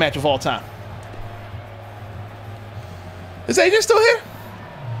be the best match of all time. Is AJ still here?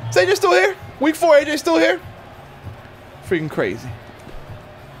 Is AJ still here? Week 4, AJ still here? Freaking crazy.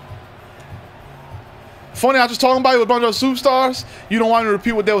 Funny, I was just talking about you with a bunch of superstars. You don't want me to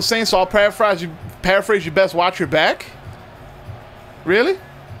repeat what they were saying, so I'll paraphrase you best. Watch your back. Really?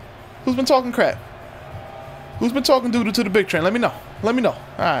 Who's been talking crap? Who's been talking doo-doo to the Big Train? Let me know. Let me know. All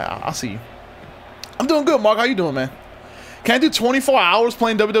right, I'll see you. I'm doing good, Mark. How you doing, man? Can I do 24 hours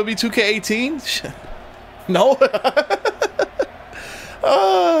playing WWE 2K18? No.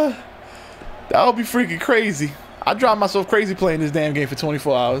 That would be freaking crazy. I drive myself crazy playing this damn game for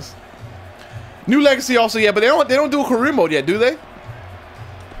 24 hours. New Legacy also, yeah, but they don't do a career mode yet, do they?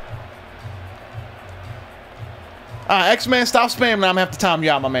 X-Man, stop spamming. I'm gonna have to time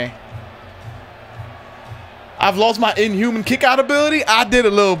you out, my man. I've lost my inhuman kick-out ability. I did a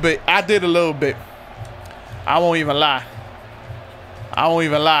little bit. I won't even lie.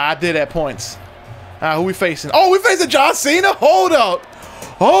 I did at points. Who we facing? Oh, we facing John Cena? Hold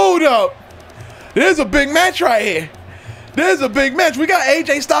up. There's a big match right here. There's a big match. We got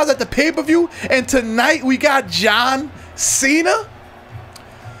AJ Styles at the pay-per-view, and tonight we got John Cena,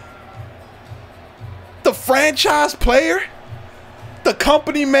 the franchise player, the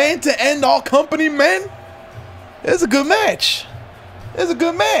company man to end all company men. It's a good match.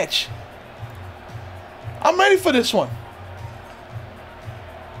 I'm ready for this one.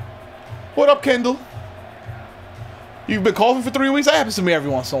 What up, Kendall? You've been coughing for 3 weeks? That happens to me every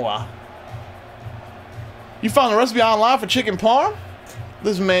once in a while. You found a recipe online for chicken parm?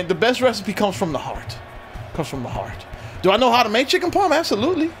 Listen, man, the best recipe comes from the heart. Do I know how to make chicken parm?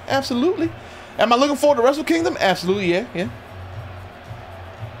 Absolutely. Am I looking forward to Wrestle Kingdom? Absolutely, yeah.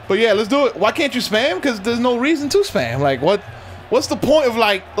 But yeah, let's do it. Why can't you spam? Because there's no reason to spam. Like, what's the point of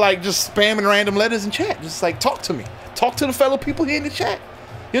like just spamming random letters in chat? Just like talk to me. Talk to the fellow people here in the chat.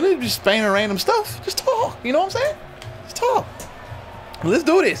 You don't need to just spamming random stuff. Just talk. You know what I'm saying? Just talk. Let's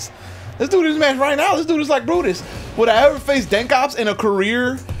do this. Let's do this match right now. Let's do this like Brutus. Would I ever face Denkops in a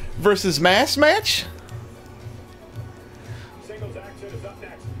career versus mass match?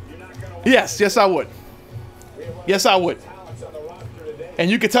 Yes, I would. Yes, I would. And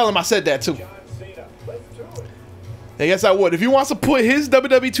you can tell him I said that too. Yeah, yes, I would. If he wants to put his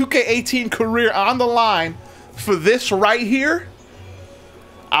WWE 2K18 career on the line for this right here,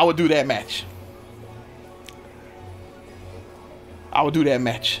 I would do that match.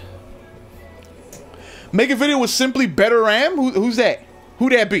 Make a video with Simply Better Ram? Who's that? Who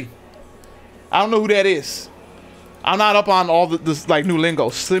that be? I don't know who that is. I'm not up on all this like new lingo.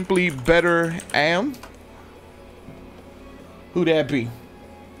 Simply Better Am? Who that be?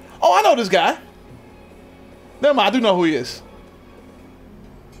 Oh, I know this guy. Never mind, I do know who he is.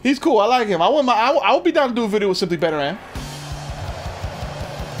 He's cool. I like him. I would be down to do a video with Simply Better Am.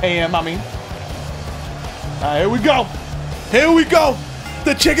 I mean. Alright, here we go.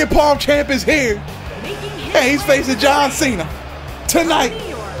 The Chicken Parm Champ is here. And he's facing John Cena tonight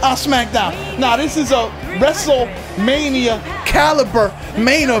on SmackDown. Now, this is a WrestleMania caliber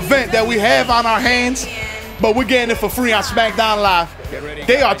main event that we have on our hands, but we're getting it for free on SmackDown Live.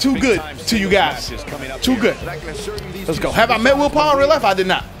 They are too good to you guys. Too good. Let's go. Have I met Will Power in real life? I did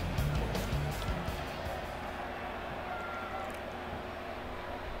not.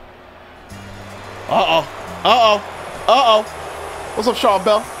 What's up, Shaw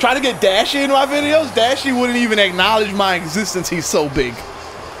Bell? Trying to get Dashy in my videos? Dashy wouldn't even acknowledge my existence. He's so big.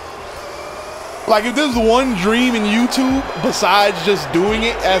 Like, if there's one dream in YouTube besides just doing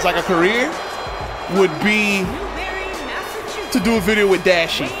it as like a career, would be to do a video with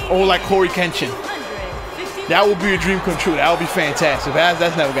Dashy or like Corey Kenshin. That would be a dream come true. That would be fantastic.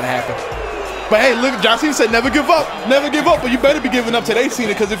 That's never gonna happen. But hey, look, John Cena said never give up. Never give up, but you better be giving up today, Cena,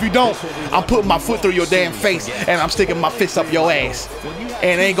 because if you don't, I'm putting my foot through your damn face and I'm sticking my fist up your ass.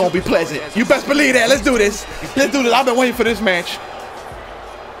 And it ain't gonna be pleasant. You best believe that. Let's do this. Let's do this. I've been waiting for this match.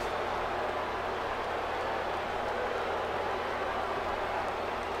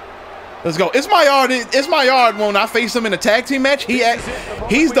 Let's go. It's my yard when I face him in a tag team match.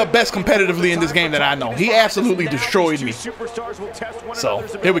 He's the best competitively in this game that I know. He absolutely destroyed me. So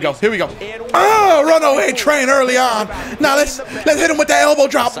here we go. Oh, runaway train early on. Now let's hit him with that elbow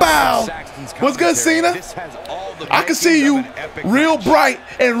drop. Bow. What's good, Cena? I can see you real bright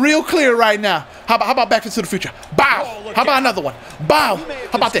and real clear right now. How about Back into the Future? Bow. How about another one? Bow.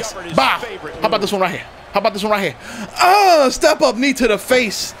 How about this? Bow. How about this one right here? Step up knee to the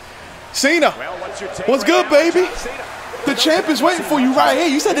face. Cena, what's good, baby? The champ is waiting for you right here.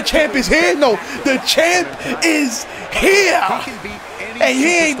 You said the champ is here? No, the champ is here. And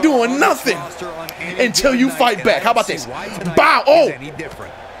he ain't doing nothing until you fight back. How about this? Bow. Oh.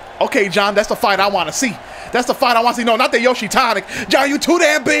 Okay, John, that's the fight I want to see. No, not the Yoshi Tonic. John, you too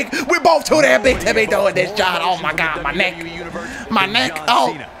damn big. We're both too damn big to be doing this, John. Oh, my God, my neck.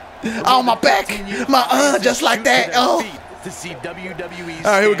 Oh, my back. Just like that. Oh. All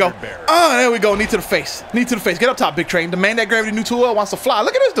right, here we go. There we go. Knee to the face. Get up top, Big Train. The man that gravity knew too well wants to fly.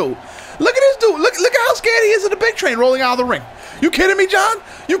 Look at this dude. Look at how scared he is of the Big Train rolling out of the ring. You kidding me, John?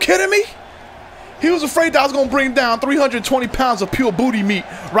 You kidding me? He was afraid that I was going to bring down 320 pounds of pure booty meat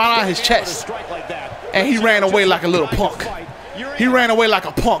right on his chest. And he ran away like a little punk. He ran away like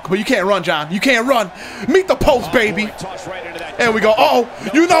a punk, but you can't run, John. You can't run. Meet the post, baby. There we go.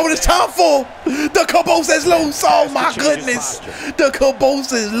 Uh-oh. You know what it's time for. The caboose is loose. Oh, my goodness. The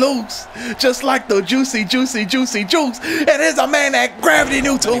caboose is loose. Just like the juicy, juicy, juicy juice. And here's a man that gravity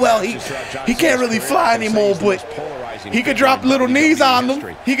knew too well. He can't really fly anymore, but he could drop little knees on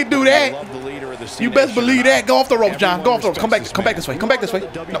them. He could do that. You best believe that. Go off the ropes, John. Go off the ropes. Come back this way. Come back this way.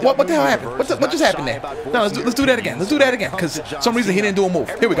 No, what the hell happened? What just happened there? No, let's do that again. Let's do that again. Because for some reason he didn't do a move.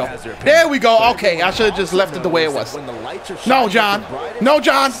 Here we go. There we go. Okay, I should have just left it the way it was. No, John. No,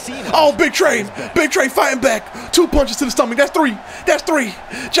 John. Oh, Big Train. Big Train fighting back. 2 punches to the stomach. That's 3. That's 3.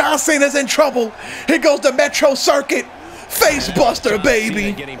 John Cena's in trouble. Here goes the Metro Circuit. Face buster,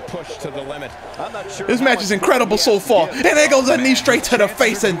 baby. This match is incredible so far. And there goes a knee straight to the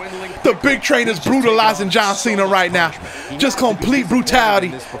face, and the Big Train is brutalizing John Cena right now. Just complete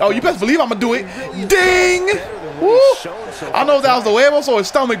brutality. Oh, you best believe I'm going to do it. Ding! Woo! I don't know if that was the huevos or his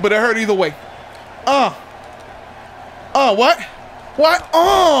stomach, but it hurt either way. What? What?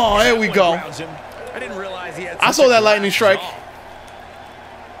 Oh, there we go. I saw that lightning strike.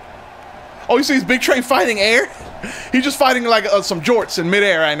 Oh, you see his Big Train fighting air? He's just fighting like some jorts in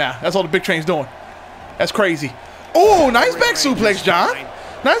midair right now. That's all the Big Train's doing. That's crazy. Oh, nice back suplex, John.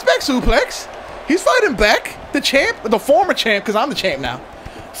 Nice back suplex. He's fighting back. The champ, the former champ, because I'm the champ now.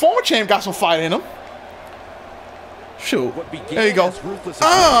 Former champ got some fight in him. Shoot. There you go.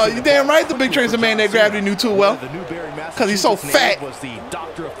 Oh, you damn right the Big Train's a man that gravity knew too well. Because he's so fat.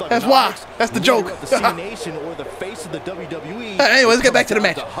 That's why. That's the joke. Anyway, let's get back to the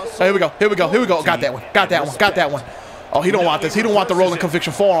match. Oh, here we go. Here we go. Here we go. Got that one. Got that one. Got that one. Oh, he don't want this. He don't want the rolling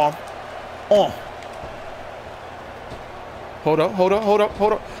conviction forearm. Oh. Hold up. Hold up. Hold up.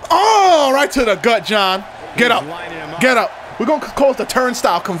 Hold up. Oh, right to the gut, John. Get up. Get up. We're going to call it the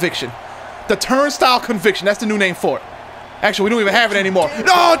turnstile conviction. The turnstile conviction. That's the new name for it. Actually, we don't even have it anymore.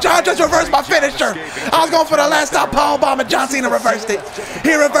 No, John just reversed my finisher. I was going for the last stop powerbomb, and John Cena reversed it.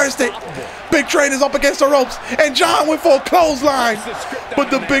 He reversed it. Big Train is up against the ropes, and John went for a clothesline. But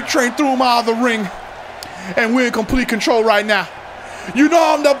the Big Train threw him out of the ring. And we're in complete control right now. You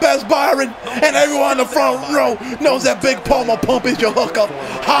know I'm the best, Byron. And everyone in the front row knows that Big Palmer Pump is your hookup.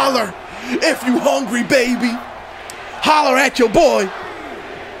 Holler if you hungry, baby. Holler at your boy.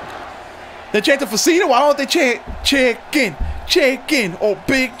 They chanted for Cena. Why don't they chant chicken, or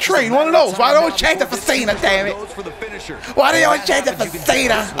Big Train? One of those. Why don't they chant it for Cena, damn it? Why they always chant it for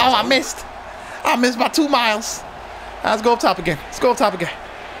Cena? Oh, I missed by 2 miles. Let's go up top again. Let's go up top again.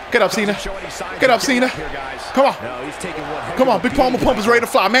 Get up, Cena. Get up, Cena. Come on. Come on. Big Palmer Pump is ready to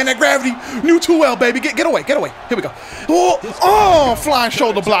fly. Man, that gravity knew too well, baby. Get away. Get away. Here we go. Oh, flying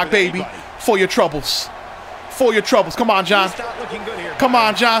shoulder block, baby. For your troubles. For your troubles. Come on, John. Come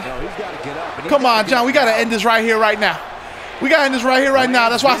on, John. Come on, John. We got to end this right here, right now. We got to end this right here, right now.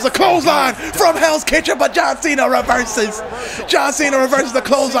 That's why it's a clothesline from Hell's Kitchen, but John Cena reverses. John Cena reverses the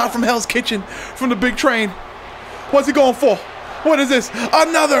clothesline from Hell's Kitchen from the Big Train. What's he going for? What is this?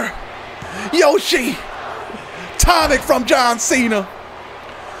 Another Yoshi tonic from John Cena.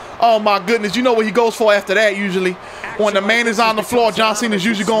 Oh, my goodness. You know what he goes for after that, usually. When the man is on the floor, John Cena is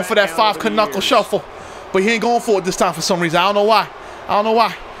usually going for that 5-knuckle shuffle. But he ain't going for it this time for some reason. I don't know why. I don't know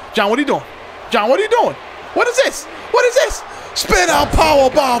why. John, what are you doing? John, what are you doing? What is this? What is this? Spin out power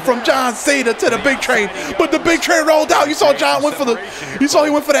bomb from John Cena to the Big Train. But the Big Train rolled out. You saw John went for the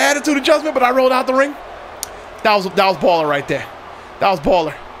he went for the attitude adjustment, but I rolled out the ring. That was baller right there. That was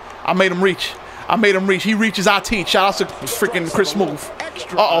baller. I made him reach. I made him reach. He reaches, I teach. Shout out to freaking Chris Smooth.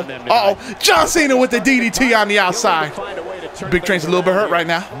 Uh-oh. Uh-oh. John Cena with the DDT on the outside. Big Train's a little bit hurt right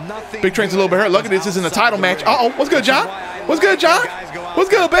now. Big Train's a little bit hurt. Look at this. This is in a title match. Uh-oh. What's good, John? What's good, John? What's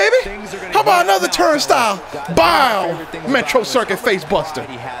good, baby? How about another turnstile? Bow. Metro Circuit face buster.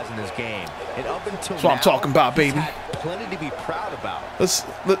 That's what I'm talking about, baby.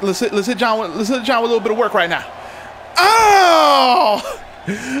 Let's hit John with a little bit of work right now. Oh!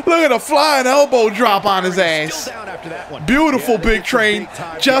 Look at the flying elbow drop on his ass. Beautiful, Big Train.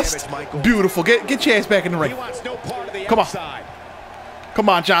 Just beautiful. Get your ass back in the ring. Come on. Come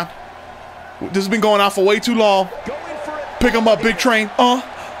on, John. This has been going on for way too long. Pick him up, Big Train.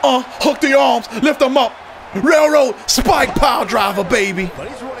 Hook the arms. Lift him up. Railroad spike pile driver, baby.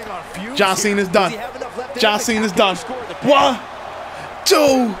 John Cena's done. John Cena's done. 1,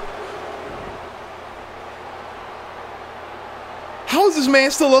 2. How is this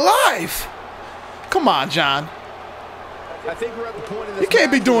man still alive? Come on, John. You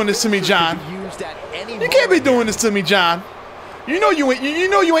can't be doing this to me, John. You can't be doing this to me, John. You know you ain't. You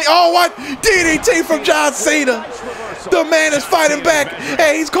know you ain't. Oh, what? DDT from John Cena. The man is fighting back.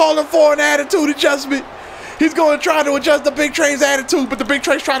 Hey, he's calling for an attitude adjustment. He's going to try to adjust the Big Train's attitude, but the Big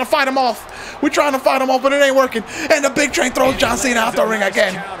Train's trying to fight him off. We're trying to fight him off, but it ain't working. And the Big Train throws John Cena out the ring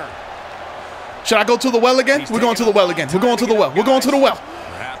again. Should I go to the well again? We're going to the well again. We're going to the well. We're going to the well.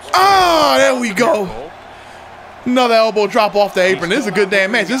 Oh, there we go. Another elbow drop off the apron. This is a good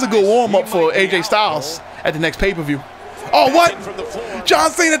damn match. This is a good warm-up for AJ Styles at the next pay-per-view. Oh, what?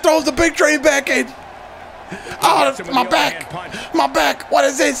 John Cena throws the Big Train back in. Oh, my back. My back. What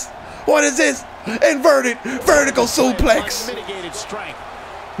is this? What is this? Inverted vertical suplex.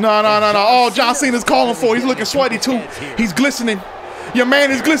 No. Oh, John Cena's calling for it. He's looking sweaty, too. He's glistening. Your man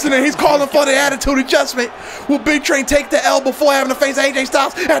is glistening. He's calling for the attitude adjustment. Will Big Train take the L before having to face AJ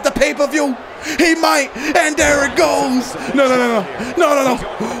Styles at the pay-per-view? He might. And there it goes. No.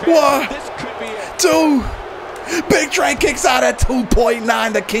 1, 2. Big Train kicks out at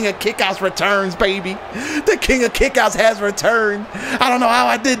 2.9. The King of Kickouts returns, baby. The King of Kickouts has returned. I don't know how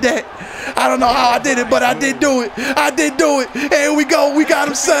I did that. I don't know how I did it, but I did do it. I did do it. Here we go. We got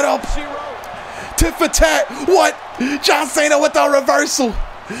him set up. Tit for tat. What? John Cena with the reversal.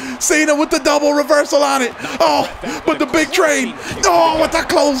 Cena with the double reversal on it. Oh, but the Big Train. Oh, with the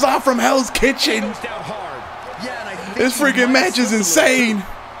clothesline from Hell's Kitchen. This freaking match is insane.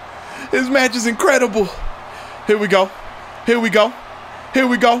 This match is incredible. Here we go. Here we go. Here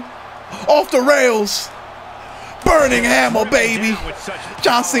we go. Off the rails. Burning hammer, baby.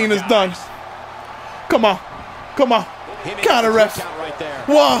 John Cena's done. Come on. Come on. Counter ref.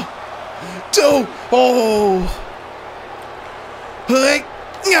 1, 2. Oh.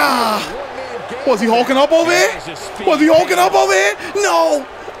 Was he hulking up over here? Was he hulking up over here? No.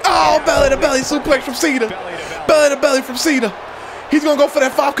 Oh, belly to belly suplex from Cena. Belly to belly from Cena. He's going to go for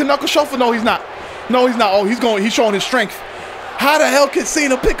that 5 knuckle shuffle. No, he's not. No, he's not. Oh, he's showing his strength. How the hell can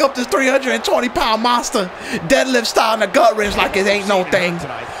Cena pick up this 320-pound monster deadlift style in the gut wrench like it ain't no thing?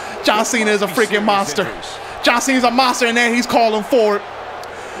 John Cena is a freaking monster. John Cena's a monster, and then he's calling for it.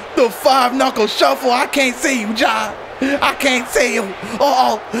 The 5 knuckle shuffle. I can't see you, John. I can't see you.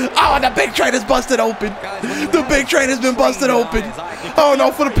 Oh, the Big Train is busted open. The Big Train has been busted open. Oh,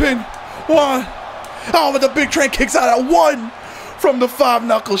 no, for the pin. 1. Oh, but the Big Train kicks out at 1 from the 5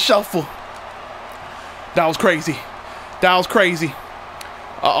 knuckle shuffle. That was crazy. That was crazy.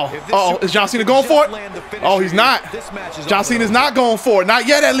 Uh-oh. Is John Cena going for it? Oh, he's not. John Cena's not going for it. Not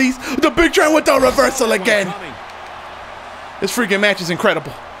yet, at least. The Big Train with the reversal again. This freaking match is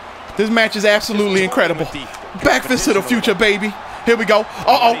incredible. This match is absolutely incredible. Back fist to the future, baby. Here we go.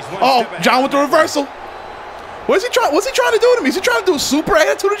 Uh-oh. John with the reversal. What's he trying to do to me? Is he trying to do a super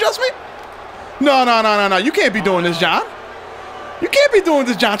attitude adjustment? No. You can't be doing this, John. You can't be doing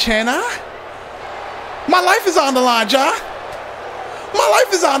this, John Cena. My life is on the line, John. My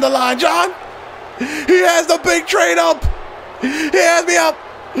life is on the line, John. He has the Big Train up. He has me up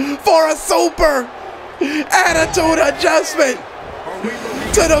for a super attitude adjustment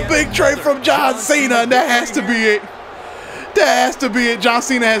to the Big Train from John Cena, and that has to be it. That has to be it. John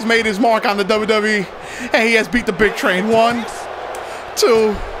Cena has made his mark on the WWE, and he has beat the Big Train. 1,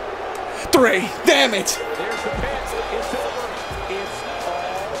 2, 3. Damn it.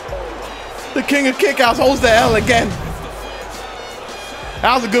 The King of Kickouts holds the L again.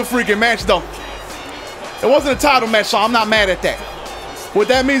 That was a good freaking match, though. It wasn't a title match, so I'm not mad at that. What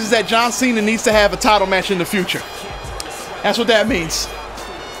that means is that John Cena needs to have a title match in the future. That's what that means.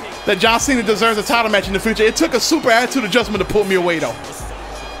 That John Cena deserves a title match in the future. It took a super attitude adjustment to put me away, though.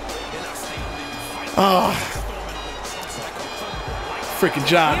 Oh. Freaking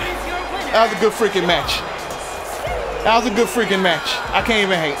John. That was a good freaking match. That was a good freaking match. I can't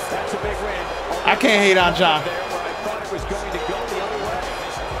even hate. I can't hate on John.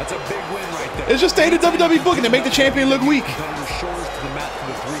 It's just stated WWE booking to make the champion look weak.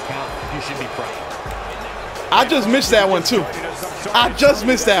 I just missed that one too. I just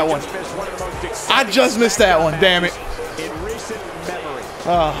missed that one. I just missed that one. Damn it.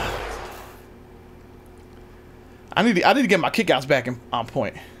 I need to get my kickouts back on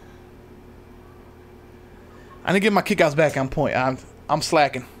point. I need to get my kickouts back on point. I'm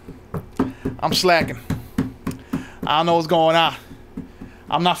slacking. I'm slacking. I don't know what's going on.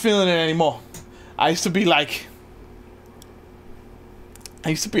 I'm not feeling it anymore. I used to be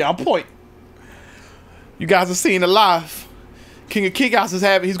on point. You guys are seeing it live. King of Kickouts is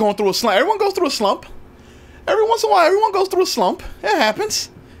he's going through a slump. Everyone goes through a slump. Every once in a while, everyone goes through a slump. It happens.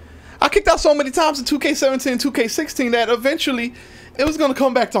 I kicked out so many times in 2K17 and 2K16 that eventually it was going to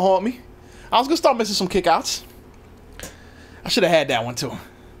come back to haunt me. I was going to start missing some kickouts. I should have had that one too.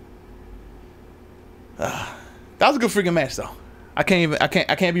 That was a good freaking match though. I can't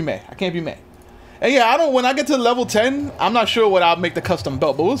be mad. I can't be mad. And yeah, when I get to level 10, I'm not sure what I'll make the custom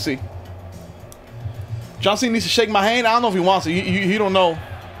belt, but we'll see. John Cena needs to shake my hand. I don't know if he wants to. He don't know.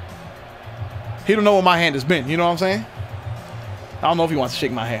 He don't know what my hand has been. You know what I'm saying? I don't know if he wants to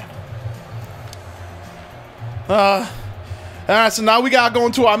shake my hand. All right, so now we gotta go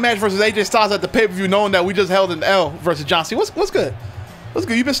into our match versus AJ Styles at the pay-per-view, knowing that we just held an L versus John Cena. What's good? What's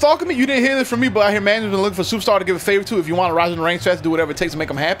good? You been stalking me? You didn't hear this from me, but I hear management been looking for a superstar to give a favor to. If you want to rise in the ranks fast, do whatever it takes to make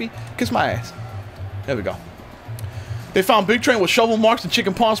them happy. Kiss my ass. There we go. They found Big Train with shovel marks and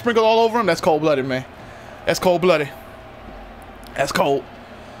chicken pawn sprinkled all over him. That's cold-blooded, man. That's cold-blooded. That's cold.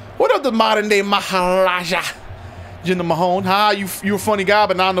 What up, the modern-day Maharaja? Jinder Mahal. Hi, you a funny guy,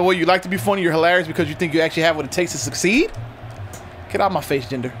 but not in the way you like to be funny. You're hilarious because you think you actually have what it takes to succeed. Get out of my face,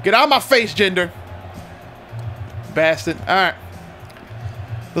 Jinder. Get out of my face, Jinder. Bastard. All right.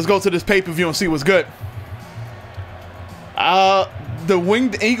 Let's go to this pay-per-view and see what's good. The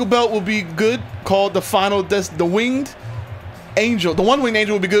winged eagle belt will be good, called the final. The winged angel, the one winged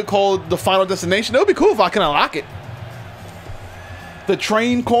angel will be good, called the final destination. It would be cool if I can unlock it. The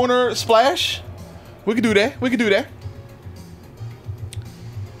train corner splash. We could do that. We could do that.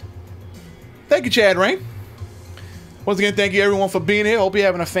 Thank you, Chad Rain. Once again, thank you everyone for being here. Hope you're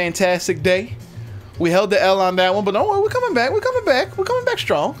having a fantastic day. We held the L on that one, but don't worry, we're coming back. We're coming back. We're coming back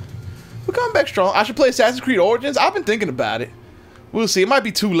strong. We're coming back strong. I should play Assassin's Creed Origins. I've been thinking about it. We'll see. It might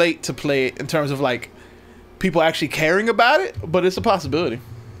be too late to play it in terms of like people actually caring about it, but it's a possibility.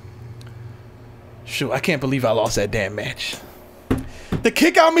 Shoot, I can't believe I lost that damn match. The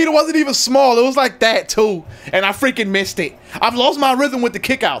kick out meter wasn't even small. It was like that too, and I freaking missed it. I've lost my rhythm with the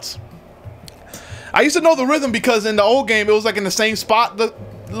kickouts. I used to know the rhythm because in the old game it was like in the same spot the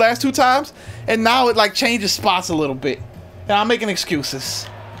last 2 times, and now it like changes spots a little bit. And I'm making excuses.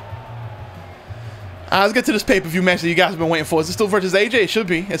 Let's get to this pay-per-view match that you guys have been waiting for. Is it still versus AJ? It should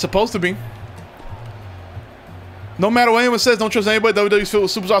be. It's supposed to be. No matter what anyone says, don't trust anybody. WWE's filled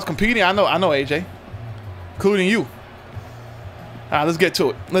with superstars competing. I know AJ, including you. Alright, let's get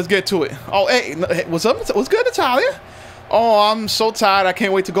to it. Let's get to it. Oh, hey, what's up? What's good, Attire? Oh, I'm so tired. I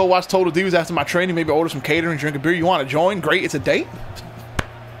can't wait to go watch Total Divas after my training. Maybe order some catering, drink a beer. You want to join? Great. It's a date.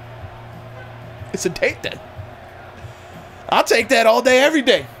 It's a date then. I'll take that all day, every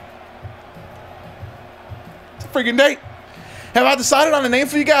day. It's a freaking date. Have I decided on a name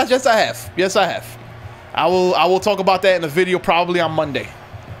for you guys? Yes, I have. Yes, I have. I will talk about that in a video probably on Monday.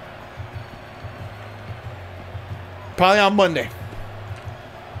 Probably on Monday.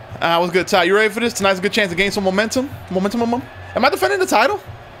 What's good, Ty? You ready for this? Tonight's a good chance to gain some momentum. Am I defending the title?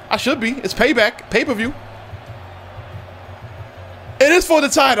 I should be. It's payback. Pay-per-view. It is for the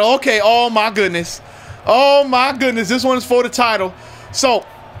title. Okay. Oh, my goodness. Oh, my goodness. This one is for the title. So,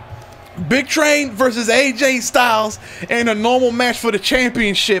 Big Train versus AJ Styles in a normal match for the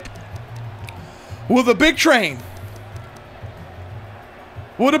championship. Will the Big Train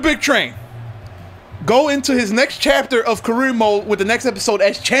go into his next chapter of career mode with the next episode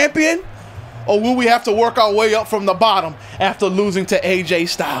as champion? Or will we have to work our way up from the bottom after losing to AJ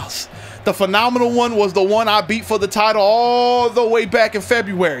Styles? The phenomenal one was the one I beat for the title all the way back in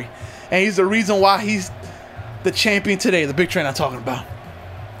February. And he's the reason why he's the champion today, the Big Train I'm talking about.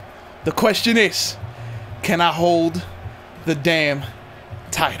 The question is, can I hold the damn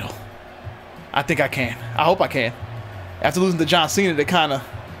title? I think I can. I hope I can. After losing to John Cena, they kind of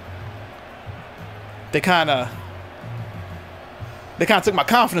took my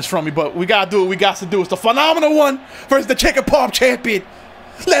confidence from me, but we gotta do what we got to do. It's the phenomenal one versus the chicken palm champion.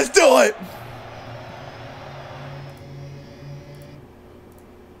 Let's do it.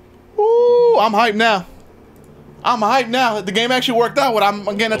 Ooh, I'm hyped now. I'm hyped now. The game actually worked out. I'm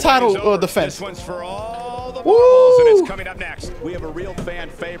getting a title defense. This one's for all the balls, and it's coming up next. We have a real fan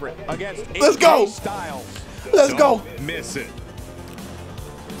favorite against AJ Styles. Let's go. Miss it.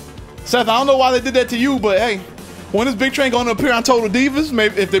 Seth, I don't know why they did that to you, but hey, when is Big Train going to appear on Total Divas?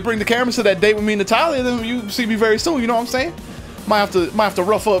 Maybe if they bring the cameras to that date with me and Natalia, then you see me very soon. You know what I'm saying? Might have to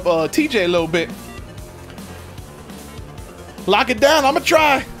rough up TJ a little bit. Lock it down. I'ma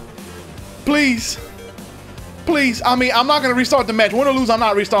try. Please. Please. I mean, I'm not gonna restart the match. Win or lose, I'm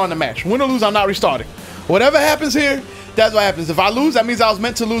not restarting the match. Win or lose, I'm not restarting. Whatever happens here, that's what happens. If I lose, that means I was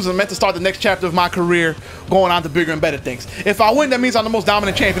meant to lose and meant to start the next chapter of my career going on to bigger and better things. If I win, that means I'm the most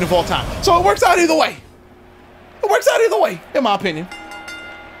dominant champion of all time. So it works out either way. It works out either way, in my opinion.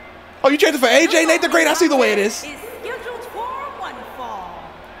 Oh, you changing for AJ, Nate the Great? I see the way it is. Is scheduled for one fall,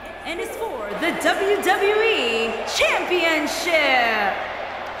 and it's for the WWE Championship.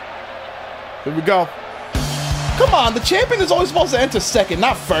 Here we go. Come on, the champion is always supposed to enter second,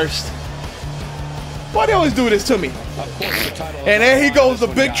 not first. Why they always do this to me? And there he goes, the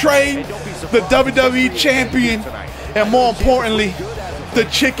Big Train, the WWE champion, and more importantly, the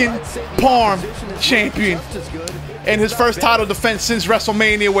chicken parm champion. And his first title defense since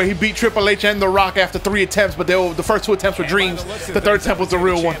WrestleMania, where he beat Triple H and The Rock after 3 attempts, but the first 2 attempts were dreams. The 3rd attempt was the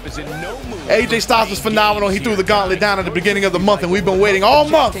real one. AJ Styles was phenomenal. He threw the gauntlet down at the beginning of the month, and we've been waiting all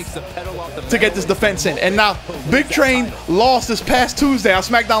month to get this defense in. And now, Big Train lost this past Tuesday on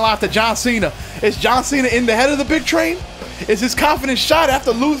SmackDown Live to John Cena. Is John Cena in the head of the Big Train? Is his confidence shot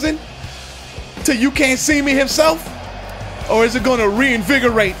after losing to You Can't See Me himself? Or is it going to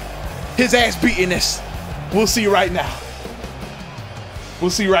reinvigorate his ass beatiness? We'll see right now. We'll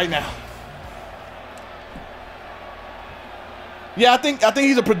see right now. Yeah, I think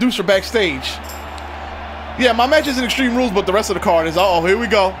he's a producer backstage. Yeah, my match is in Extreme Rules, but the rest of the card is, uh-oh, here we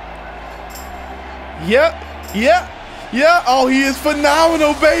go. Yep. Oh, he is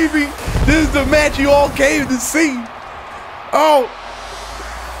phenomenal, baby. This is the match you all came to see. Oh,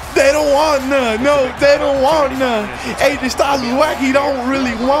 they don't want none. No, they don't want none. AJ Styles is whack. He don't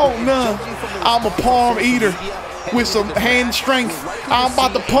really want none. I'm a palm eater with some hand strength. I'm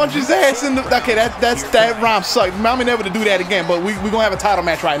about to punch his ass in the... Okay, that rhyme sucked. I'm never to do that again, but we're going to have a title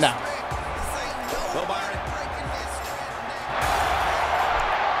match right now.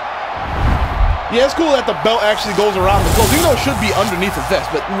 Yeah, it's cool that the belt actually goes around the clothes. You know it should be underneath the vest,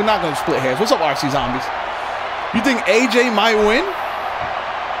 but we're not going to split hairs. What's up, RC Zombies? You think AJ might win?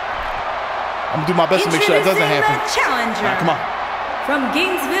 I'm going to do my best to make sure that doesn't happen. Challenger. Right, come on. From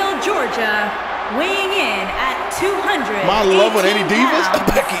Gainesville, Georgia, weighing in at 200. My love with any divas?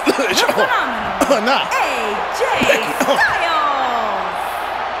 Becky. Nah. AJ Styles.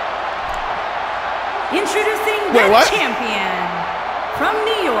 Introducing the champion from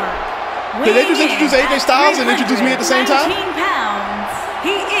New York. Did they just introduce AJ Styles and introduce me at the same time? Pounds.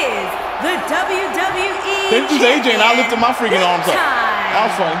 He is the WWE They introduced AJ and I lifted my freaking arms up. That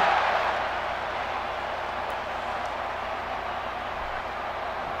was funny.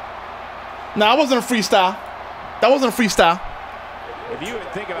 Nah, that wasn't a freestyle. That wasn't a freestyle.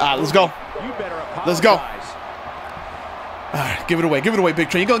 Alright, let's go. Let's go. Alright, give it away. Give it away, Big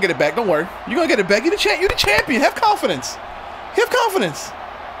Train. You're gonna get it back. Don't worry. You're gonna get it back. You're the champion. Have confidence. Have confidence.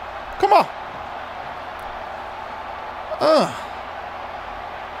 Come on.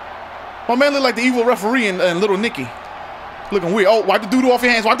 My man look like the evil referee in Little Nicky. Looking weird. Oh, wipe the doodle off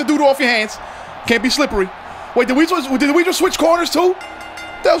your hands. Wipe the doodle off your hands. Can't be slippery. Wait, did we just switch corners too?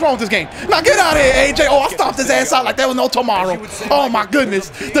 What the hell's wrong with this game? Now get out of here, AJ. Oh, I stomped his ass out like there was no tomorrow. Oh my goodness.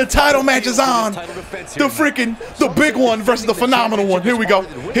 The title match is on. The big one versus the phenomenal one. Here we go.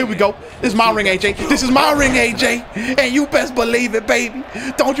 Here we go. This is my ring, AJ. This is my ring, AJ. And you best believe it, baby.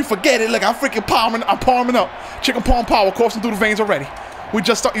 Don't you forget it. Look, I'm freaking palming. I'm palming up. Chicken palm power coursing through the veins already. We're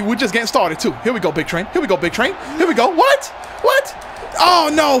just getting started too. Here we go, Big Train. Here we go, Big Train. Here we go. What? What? Oh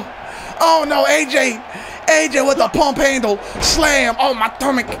no. Oh no, AJ. AJ with the pump handle slam. Oh, my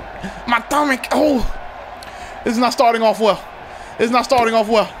stomach. My stomach. Oh, this is not starting off well. This is not starting off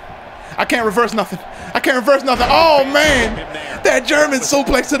well. I can't reverse nothing. I can't reverse nothing. Oh man, that German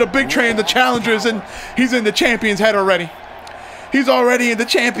suplex to the Big Train, the challengers, and he's in the champion's head already. He's already in the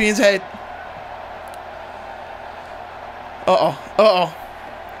champion's head. Come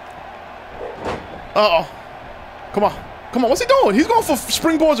on. Come on, what's he doing? He's going for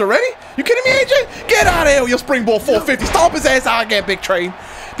springboards already? You kidding me, AJ? Get out of here with your springboard 450. Stomp his ass out again, Big Train.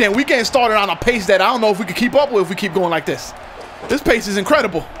 Then we getting started on a pace that I don't know if we can keep up with if we keep going like this. This pace is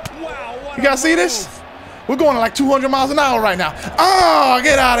incredible. You guys see this? We're going at like 200 miles an hour right now. Oh,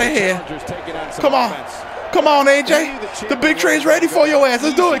 get out of here. Come on. Come on, AJ. The Big Train's ready for your ass.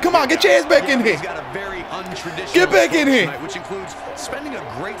 Let's do it. Come on, get your ass back in here. Get back in here.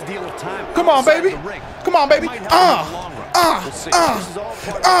 Come on, baby. Come on, baby.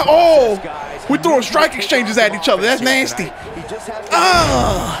 Oh, we throwing strike exchanges at each other. That's nasty. That's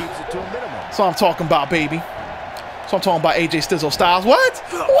what I'm talking about, baby. So I'm talking about AJ Stizzle Styles. What?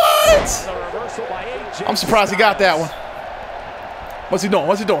 What? I'm surprised he got that one. What's he doing?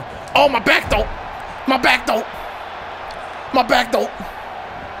 What's he doing? Oh, my back though. My back though. My back though.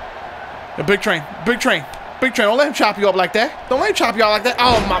 The Big Train. Big Train. Big Train. Don't let him chop you up like that. Don't let him chop you out like that.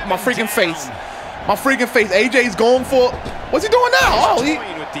 Oh, my freaking face. My freaking face. AJ's going for... What's he doing now? Oh,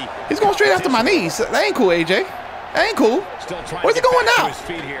 he's going straight after my knees. That ain't cool, AJ. That ain't cool. Where's he going now?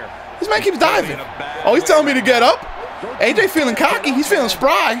 This man keeps diving. Oh, he's telling me to get up. AJ feeling cocky. He's feeling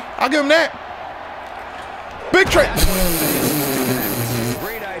spry. I'll give him that. Big Train.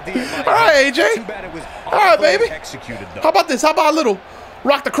 All right, AJ. All right, baby. How about this? How about a little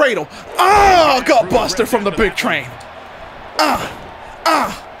rock the cradle? Ah, gut buster from the Big Train.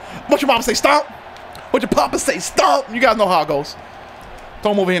 What your mama say? Stomp. What your papa say? Stomp. You guys know how it goes.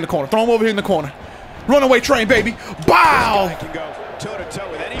 Throw him over here in the corner. Throw him over here in the corner. Runaway train, baby. Bow.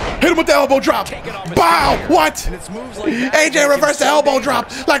 Hit him with the elbow drop. Bow. What? AJ reversed the elbow drop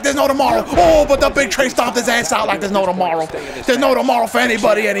like there's no tomorrow. Oh, but the big train stomped his ass out like there's no tomorrow. There's no tomorrow for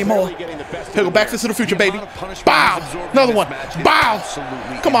anybody anymore. Here go back fist to the future, baby. Bow. Another one. Bow.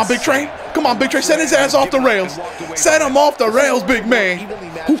 Come on, big train. Come on, big train. Set his ass off the rails. Set him off the rails, big man.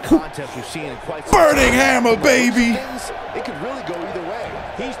 Burning hammer, baby.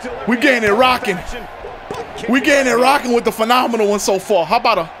 We getting it rocking. We getting it rocking with the phenomenal one so far. How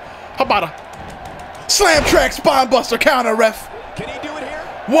about a slam track spine buster counter, ref? Can he do it here?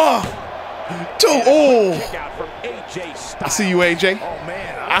 1, 2. Oh, I see you, AJ.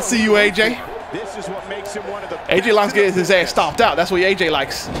 I see you, AJ. This is what makes him one of the AJ likes getting his ass stomped out. That's what AJ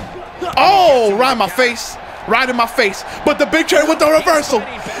likes. Oh, right in my face. Right in my face. But the big train with the reversal.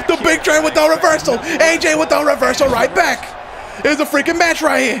 The big train with the reversal. AJ with the reversal right back. There's a freaking match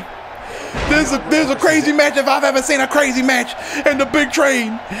right here. There's a crazy match if I've ever seen a crazy match. And the big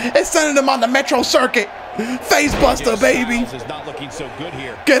train is sending them on the Metro circuit. Face buster, baby.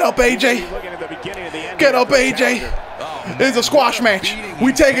 Get up, AJ. Get up, AJ. It's a squash match.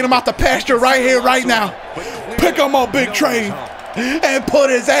 We taking him out the pasture right here, right now. Pick him up, big train. And put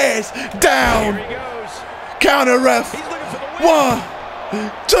his ass down. Counter, ref. 1,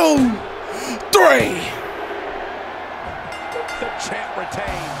 2, 3. The champ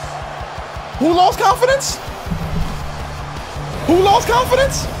retains. Who lost confidence? Who lost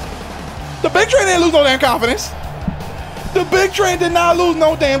confidence? The big train didn't lose no damn confidence. The big train did not lose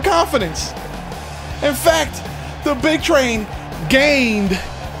no damn confidence. In fact, the big train gained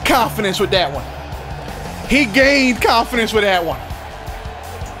confidence with that one. He gained confidence with that one.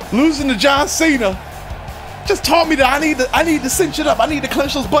 Losing to John Cena just taught me that I need to cinch it up. I need to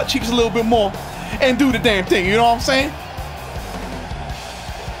clench those butt cheeks a little bit more and do the damn thing. You know what I'm saying?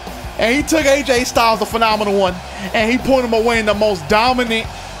 And he took AJ Styles, the phenomenal one, and he put him away in the most dominant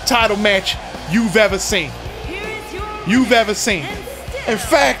title match you've ever seen. You've ever seen. In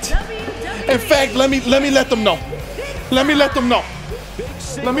fact, let me let them know. Let me let them know.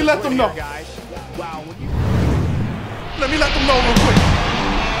 Let me let them know. Let me let them know real quick.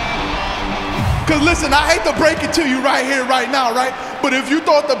 Because listen, I hate to break it to you right here, right now, right? But if you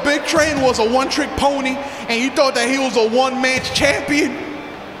thought the big train was a one-trick pony and you thought that he was a one-match champion,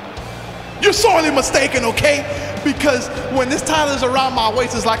 you're sorely mistaken, okay? Because when this title is around my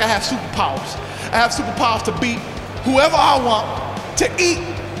waist, it's like I have superpowers. I have superpowers to beat whoever I want, to eat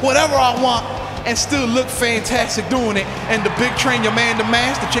whatever I want, and still look fantastic doing it. And the big train, your man, the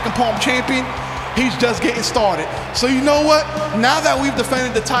mask, the chicken palm champion, he's just getting started. So you know what? Now that we've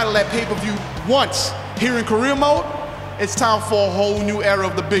defended the title at pay-per-view once here in career mode, it's time for a whole new era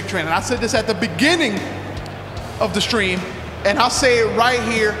of the big train. And I said this at the beginning of the stream, and I'll say it right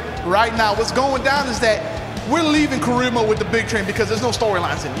here, right now. What's going down is that we're leaving career mode with the big train because there's no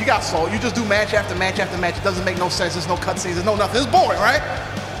storylines in it. You got soul. You just do match after match after match. It doesn't make no sense. There's no cutscenes. There's no nothing. It's boring, right?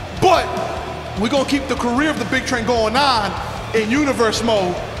 But we're going to keep the career of the big train going on in universe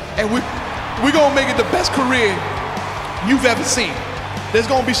mode, and we're going to make it the best career you've ever seen. There's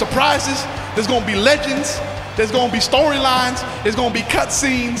going to be surprises. There's going to be legends. There's going to be storylines. There's going to be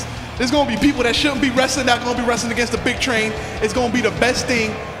cutscenes. There's going to be people that shouldn't be wrestling that are going to be wrestling against the big train. It's going to be the best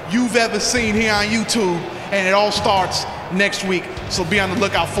thing you've ever seen here on YouTube, and it all starts next week, so be on the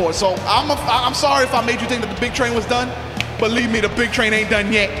lookout for it. So I'm sorry if I made you think that the big train was done. Believe me, the big train ain't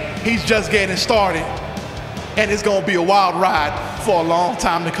done yet. He's just getting started, and it's going to be a wild ride for a long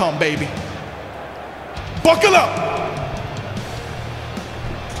time to come, baby. Buckle up.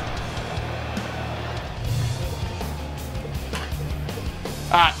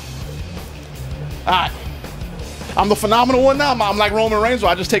 All right. I'm the phenomenal one now. I'm like Roman Reigns,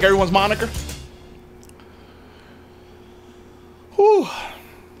 where I just take everyone's moniker. Whew.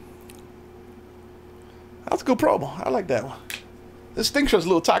 That's a good promo. I like that one. This Sting shirt's a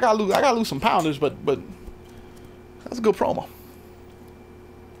little tight. I gotta lose some pounders, but that's a good promo.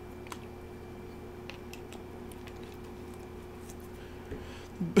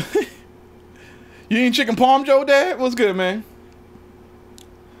 You eating chicken parm, Joe, Dad? What's good, man?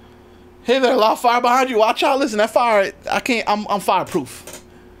 Hey there, a lot of fire behind you. Watch out. Listen, that fire, I'm fireproof.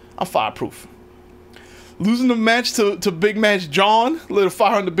 I'm fireproof. Losing the match to Big Match John, lit a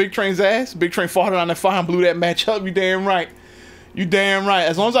fire on the Big Train's ass. Big Train fought on that fire and blew that match up. You damn right. You damn right.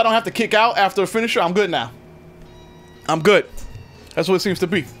 As long as I don't have to kick out after a finisher, I'm good now. I'm good. That's what it seems to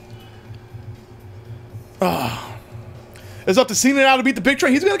be. It's up to Cena now to beat the Big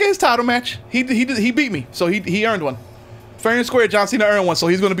Train. He's going to get his title match. He beat me, so he earned one. Fair and square, John Cena earned one, so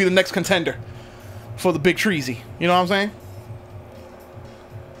he's going to be the next contender for the big treesy. You know what I'm saying?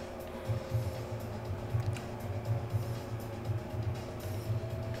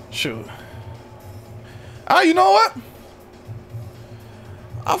 Shoot. Ah, you know what?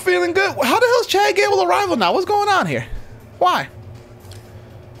 I'm feeling good. How the hell's Chad Gable a rival now? What's going on here? Why?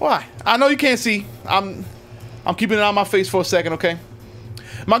 Why? I know you can't see. I'm keeping it on my face for a second, okay?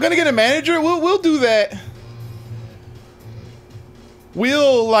 Am I gonna get a manager? We'll do that.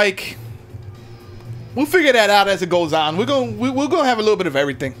 We'll figure that out as it goes on. We're gonna have a little bit of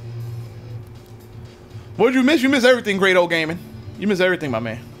everything. What did you miss? You miss everything, Great Old Gaming. You miss everything, my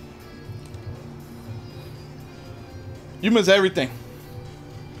man. You miss everything.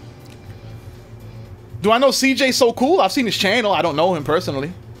 Do I know CJ So Cool? I've seen his channel. I don't know him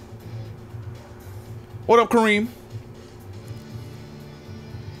personally. What up, Kareem?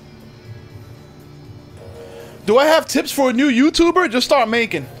 Do I have tips for a new YouTuber? Just start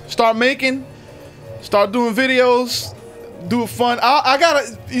making. Start making. Start doing videos. Do it fun. I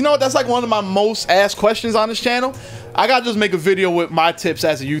gotta, you know, that's like one of my most asked questions on this channel. I gotta just make a video with my tips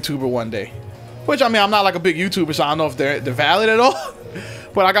as a YouTuber one day. Which, I mean, I'm not like a big YouTuber, so I don't know if they're valid at all.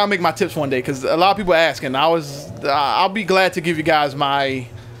 But I gotta make my tips one day because a lot of people are asking. I'll be glad to give you guys my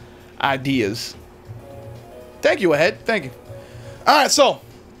ideas. Thank you, Ahead. Thank you. All right, so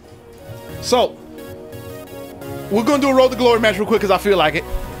we're gonna do a Road to Glory match real quick because I feel like it.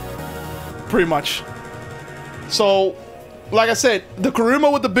 Pretty much. So, like I said, the career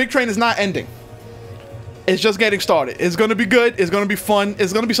mode with the big train is not ending. It's just getting started. It's gonna be good. It's gonna be fun.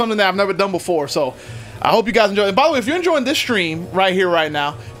 It's gonna be something that I've never done before. So, I hope you guys enjoy it. And by the way, if you're enjoying this stream right here, right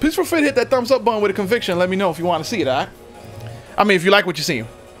now, please feel free to hit that thumbs up button with a conviction. Let me know if you want to see it, all right? I mean, if you like what you see,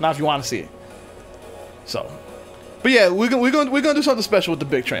 not if you want to see it. So, but yeah, we're gonna do something special with the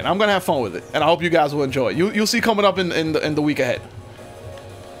big train. I'm gonna have fun with it, and I hope you guys will enjoy it. You'll see coming up in the week ahead.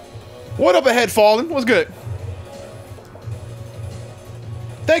 What up, Ahead Fallen? What's good?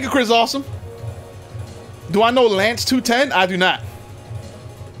 Thank you, Chris Awesome. Do I know Lance 210? I do not.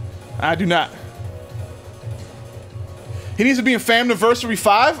 I do not. He needs to be in Famniversary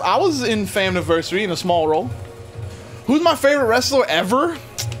 5. I was in Famniversary in a small role. Who's my favorite wrestler ever?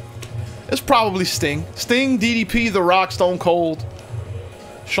 It's probably Sting. Sting, DDP, The Rock, Stone Cold,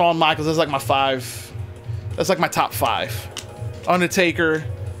 Shawn Michaels. That's like my 5. That's like my top 5. Undertaker.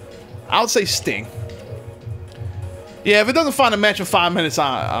 I would say Sting. Yeah, if it doesn't find a match in 5 minutes,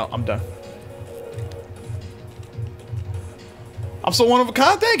 I'm done. I'm so one of a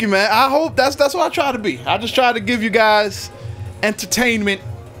kind. Thank you, man. I hope that's what I try to be. I just try to give you guys entertainment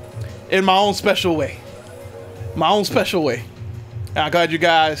in my own special way. My own special way. And I'm glad you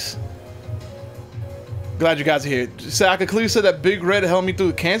guys are here. Say I could clearly say that Big Red helped me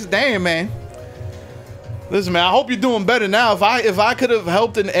through cancer. Damn, man. Listen, man, I hope you're doing better now. If I could have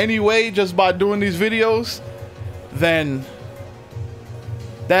helped in any way just by doing these videos, then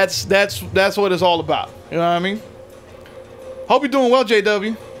that's what it's all about. You know what I mean? Hope you're doing well,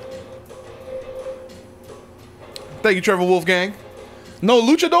 JW. Thank you, Trevor Wolfgang. No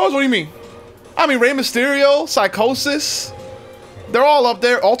luchadors? What do you mean? I mean, Rey Mysterio, Psychosis. They're all up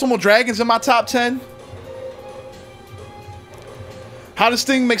there. Ultimo Dragon's in my top 10. How does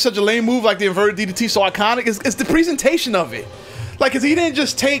Sting make such a lame move like the inverted DDT so iconic? It's the presentation of it. Like, cause he didn't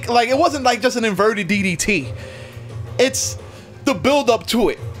just take, like, it wasn't like just an inverted DDT. It's the build up to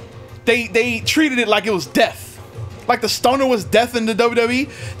it. They treated it like it was death. Like the stunner was death in the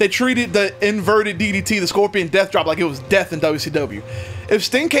WWE, they treated the inverted DDT, the Scorpion Death Drop, like it was death in WCW. If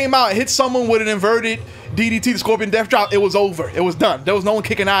Sting came out and hit someone with an inverted DDT, the Scorpion Death Drop, it was over. It was done. There was no one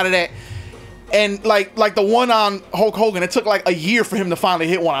kicking out of that. And like the one on Hulk Hogan, it took like a year for him to finally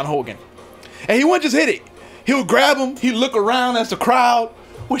hit one on Hogan. And he wouldn't just hit it. He would grab him, he'd look around as the crowd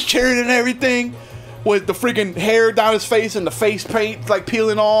was cheering and everything, with the freaking hair down his face and the face paint like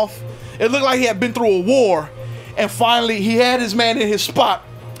peeling off. It looked like he had been through a war. And finally, he had his man in his spot,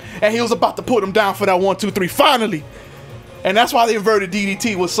 and he was about to put him down for that 1, 2, 3, finally. And that's why the inverted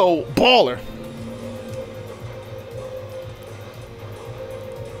DDT was so baller.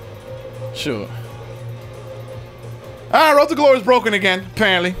 Sure. All right, Road to Glory is broken again,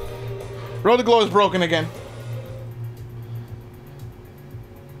 apparently. Road to Glory is broken again.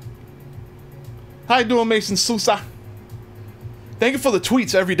 How you doing, Mason Sousa? Thank you for the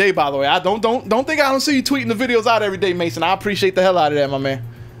tweets every day, by the way. I don't think I don't see you tweeting the videos out every day, Mason. I appreciate the hell out of that, my man.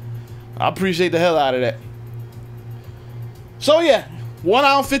 I appreciate the hell out of that. So yeah, 1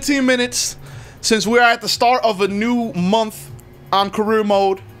 hour and 15 minutes. Since we are at the start of a new month on career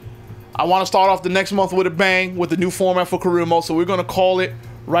mode, I want to start off the next month with a bang with the new format for career mode. So we're gonna call it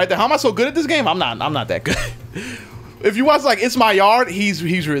right there. How am I so good at this game? I'm not that good. If you watch like It's My Yard, he's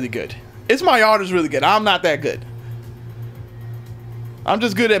really good. It's my art is really good. I'm not that good. I'm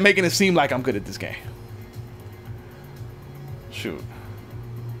just good at making it seem like I'm good at this game. Shoot.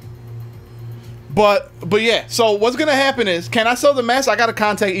 But yeah, so what's gonna happen is, can I sell the mask? I gotta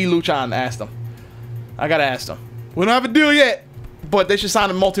contact Lucha and ask them. I gotta ask them. We don't have a deal yet, but they should sign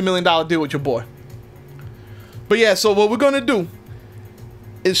a multi-million-dollar deal with your boy. But yeah, so what we're gonna do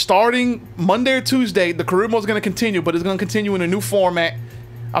is, starting Monday or Tuesday, the career mode is gonna continue, but it's gonna continue in a new format.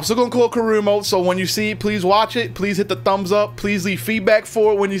 I'm still gonna call it career mode, so when you see it, please watch it. Please hit the thumbs up. Please leave feedback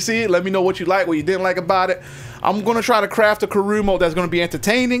for it when you see it. Let me know what you like, what you didn't like about it. I'm gonna try to craft a career mode that's gonna be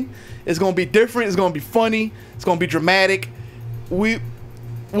entertaining. It's gonna be different. It's gonna be funny. It's gonna be dramatic. We'll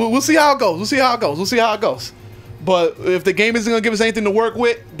see how it goes. We'll see how it goes. We'll see how it goes. But if the game isn't gonna give us anything to work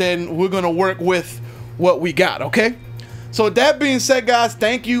with, then we're gonna work with what we got. Okay. So with that being said, guys,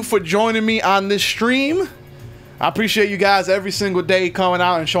 thank you for joining me on this stream. I appreciate you guys every single day coming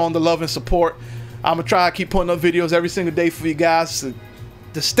out and showing the love and support. I'm gonna try to keep putting up videos every single day for you guys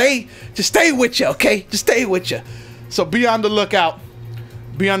to stay with you, okay? Just stay with you. So be on the lookout.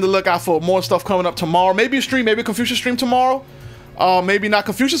 Be on the lookout for more stuff coming up tomorrow. Maybe a stream, maybe a Confucius stream tomorrow. Maybe not.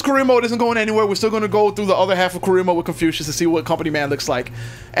 Confucius career mode isn't going anywhere. We're still gonna go through the other half of career mode with Confucius to see what Company Man looks like.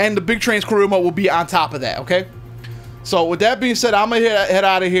 And the Big Train's career mode will be on top of that, okay? So with that being said, I'm gonna head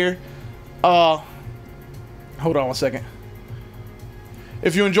out of here. Hold on one second.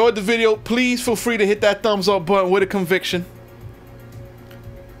 If you enjoyed the video, please feel free to hit that thumbs up button with a conviction.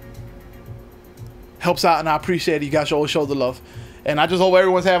 Helps out, and I appreciate it. You guys always show the love. And I just hope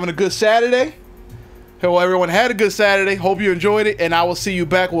everyone's having a good Saturday. Hope everyone had a good Saturday. Hope you enjoyed it, and I will see you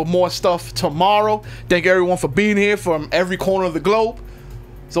back with more stuff tomorrow. Thank everyone for being here from every corner of the globe.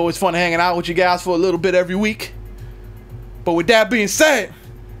 It's always fun hanging out with you guys for a little bit every week. But with that being said,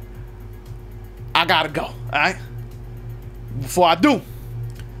 I gotta go, all right? Before I do,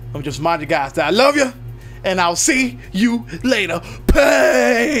 let me just remind you guys that I love you, and I'll see you later.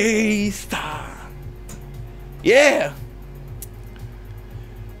 Peace. Yeah.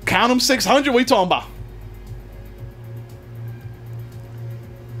 Count them 600. What you talking about?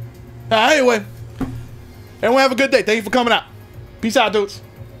 Anyway, everyone have a good day. Thank you for coming out. Peace out, dudes.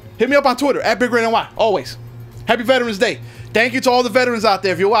 Hit me up on Twitter at BigRedNY. Always. Happy Veterans Day. Thank you to all the veterans out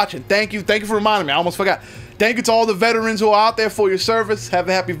there if you're watching. Thank you. Thank you for reminding me. I almost forgot. Thank you to all the veterans who are out there for your service. Have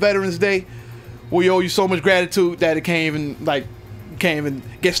a happy Veterans Day. We owe you so much gratitude that it can't even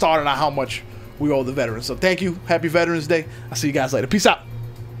get started on how much we owe the veterans. So thank you. Happy Veterans Day. I'll see you guys later. Peace out.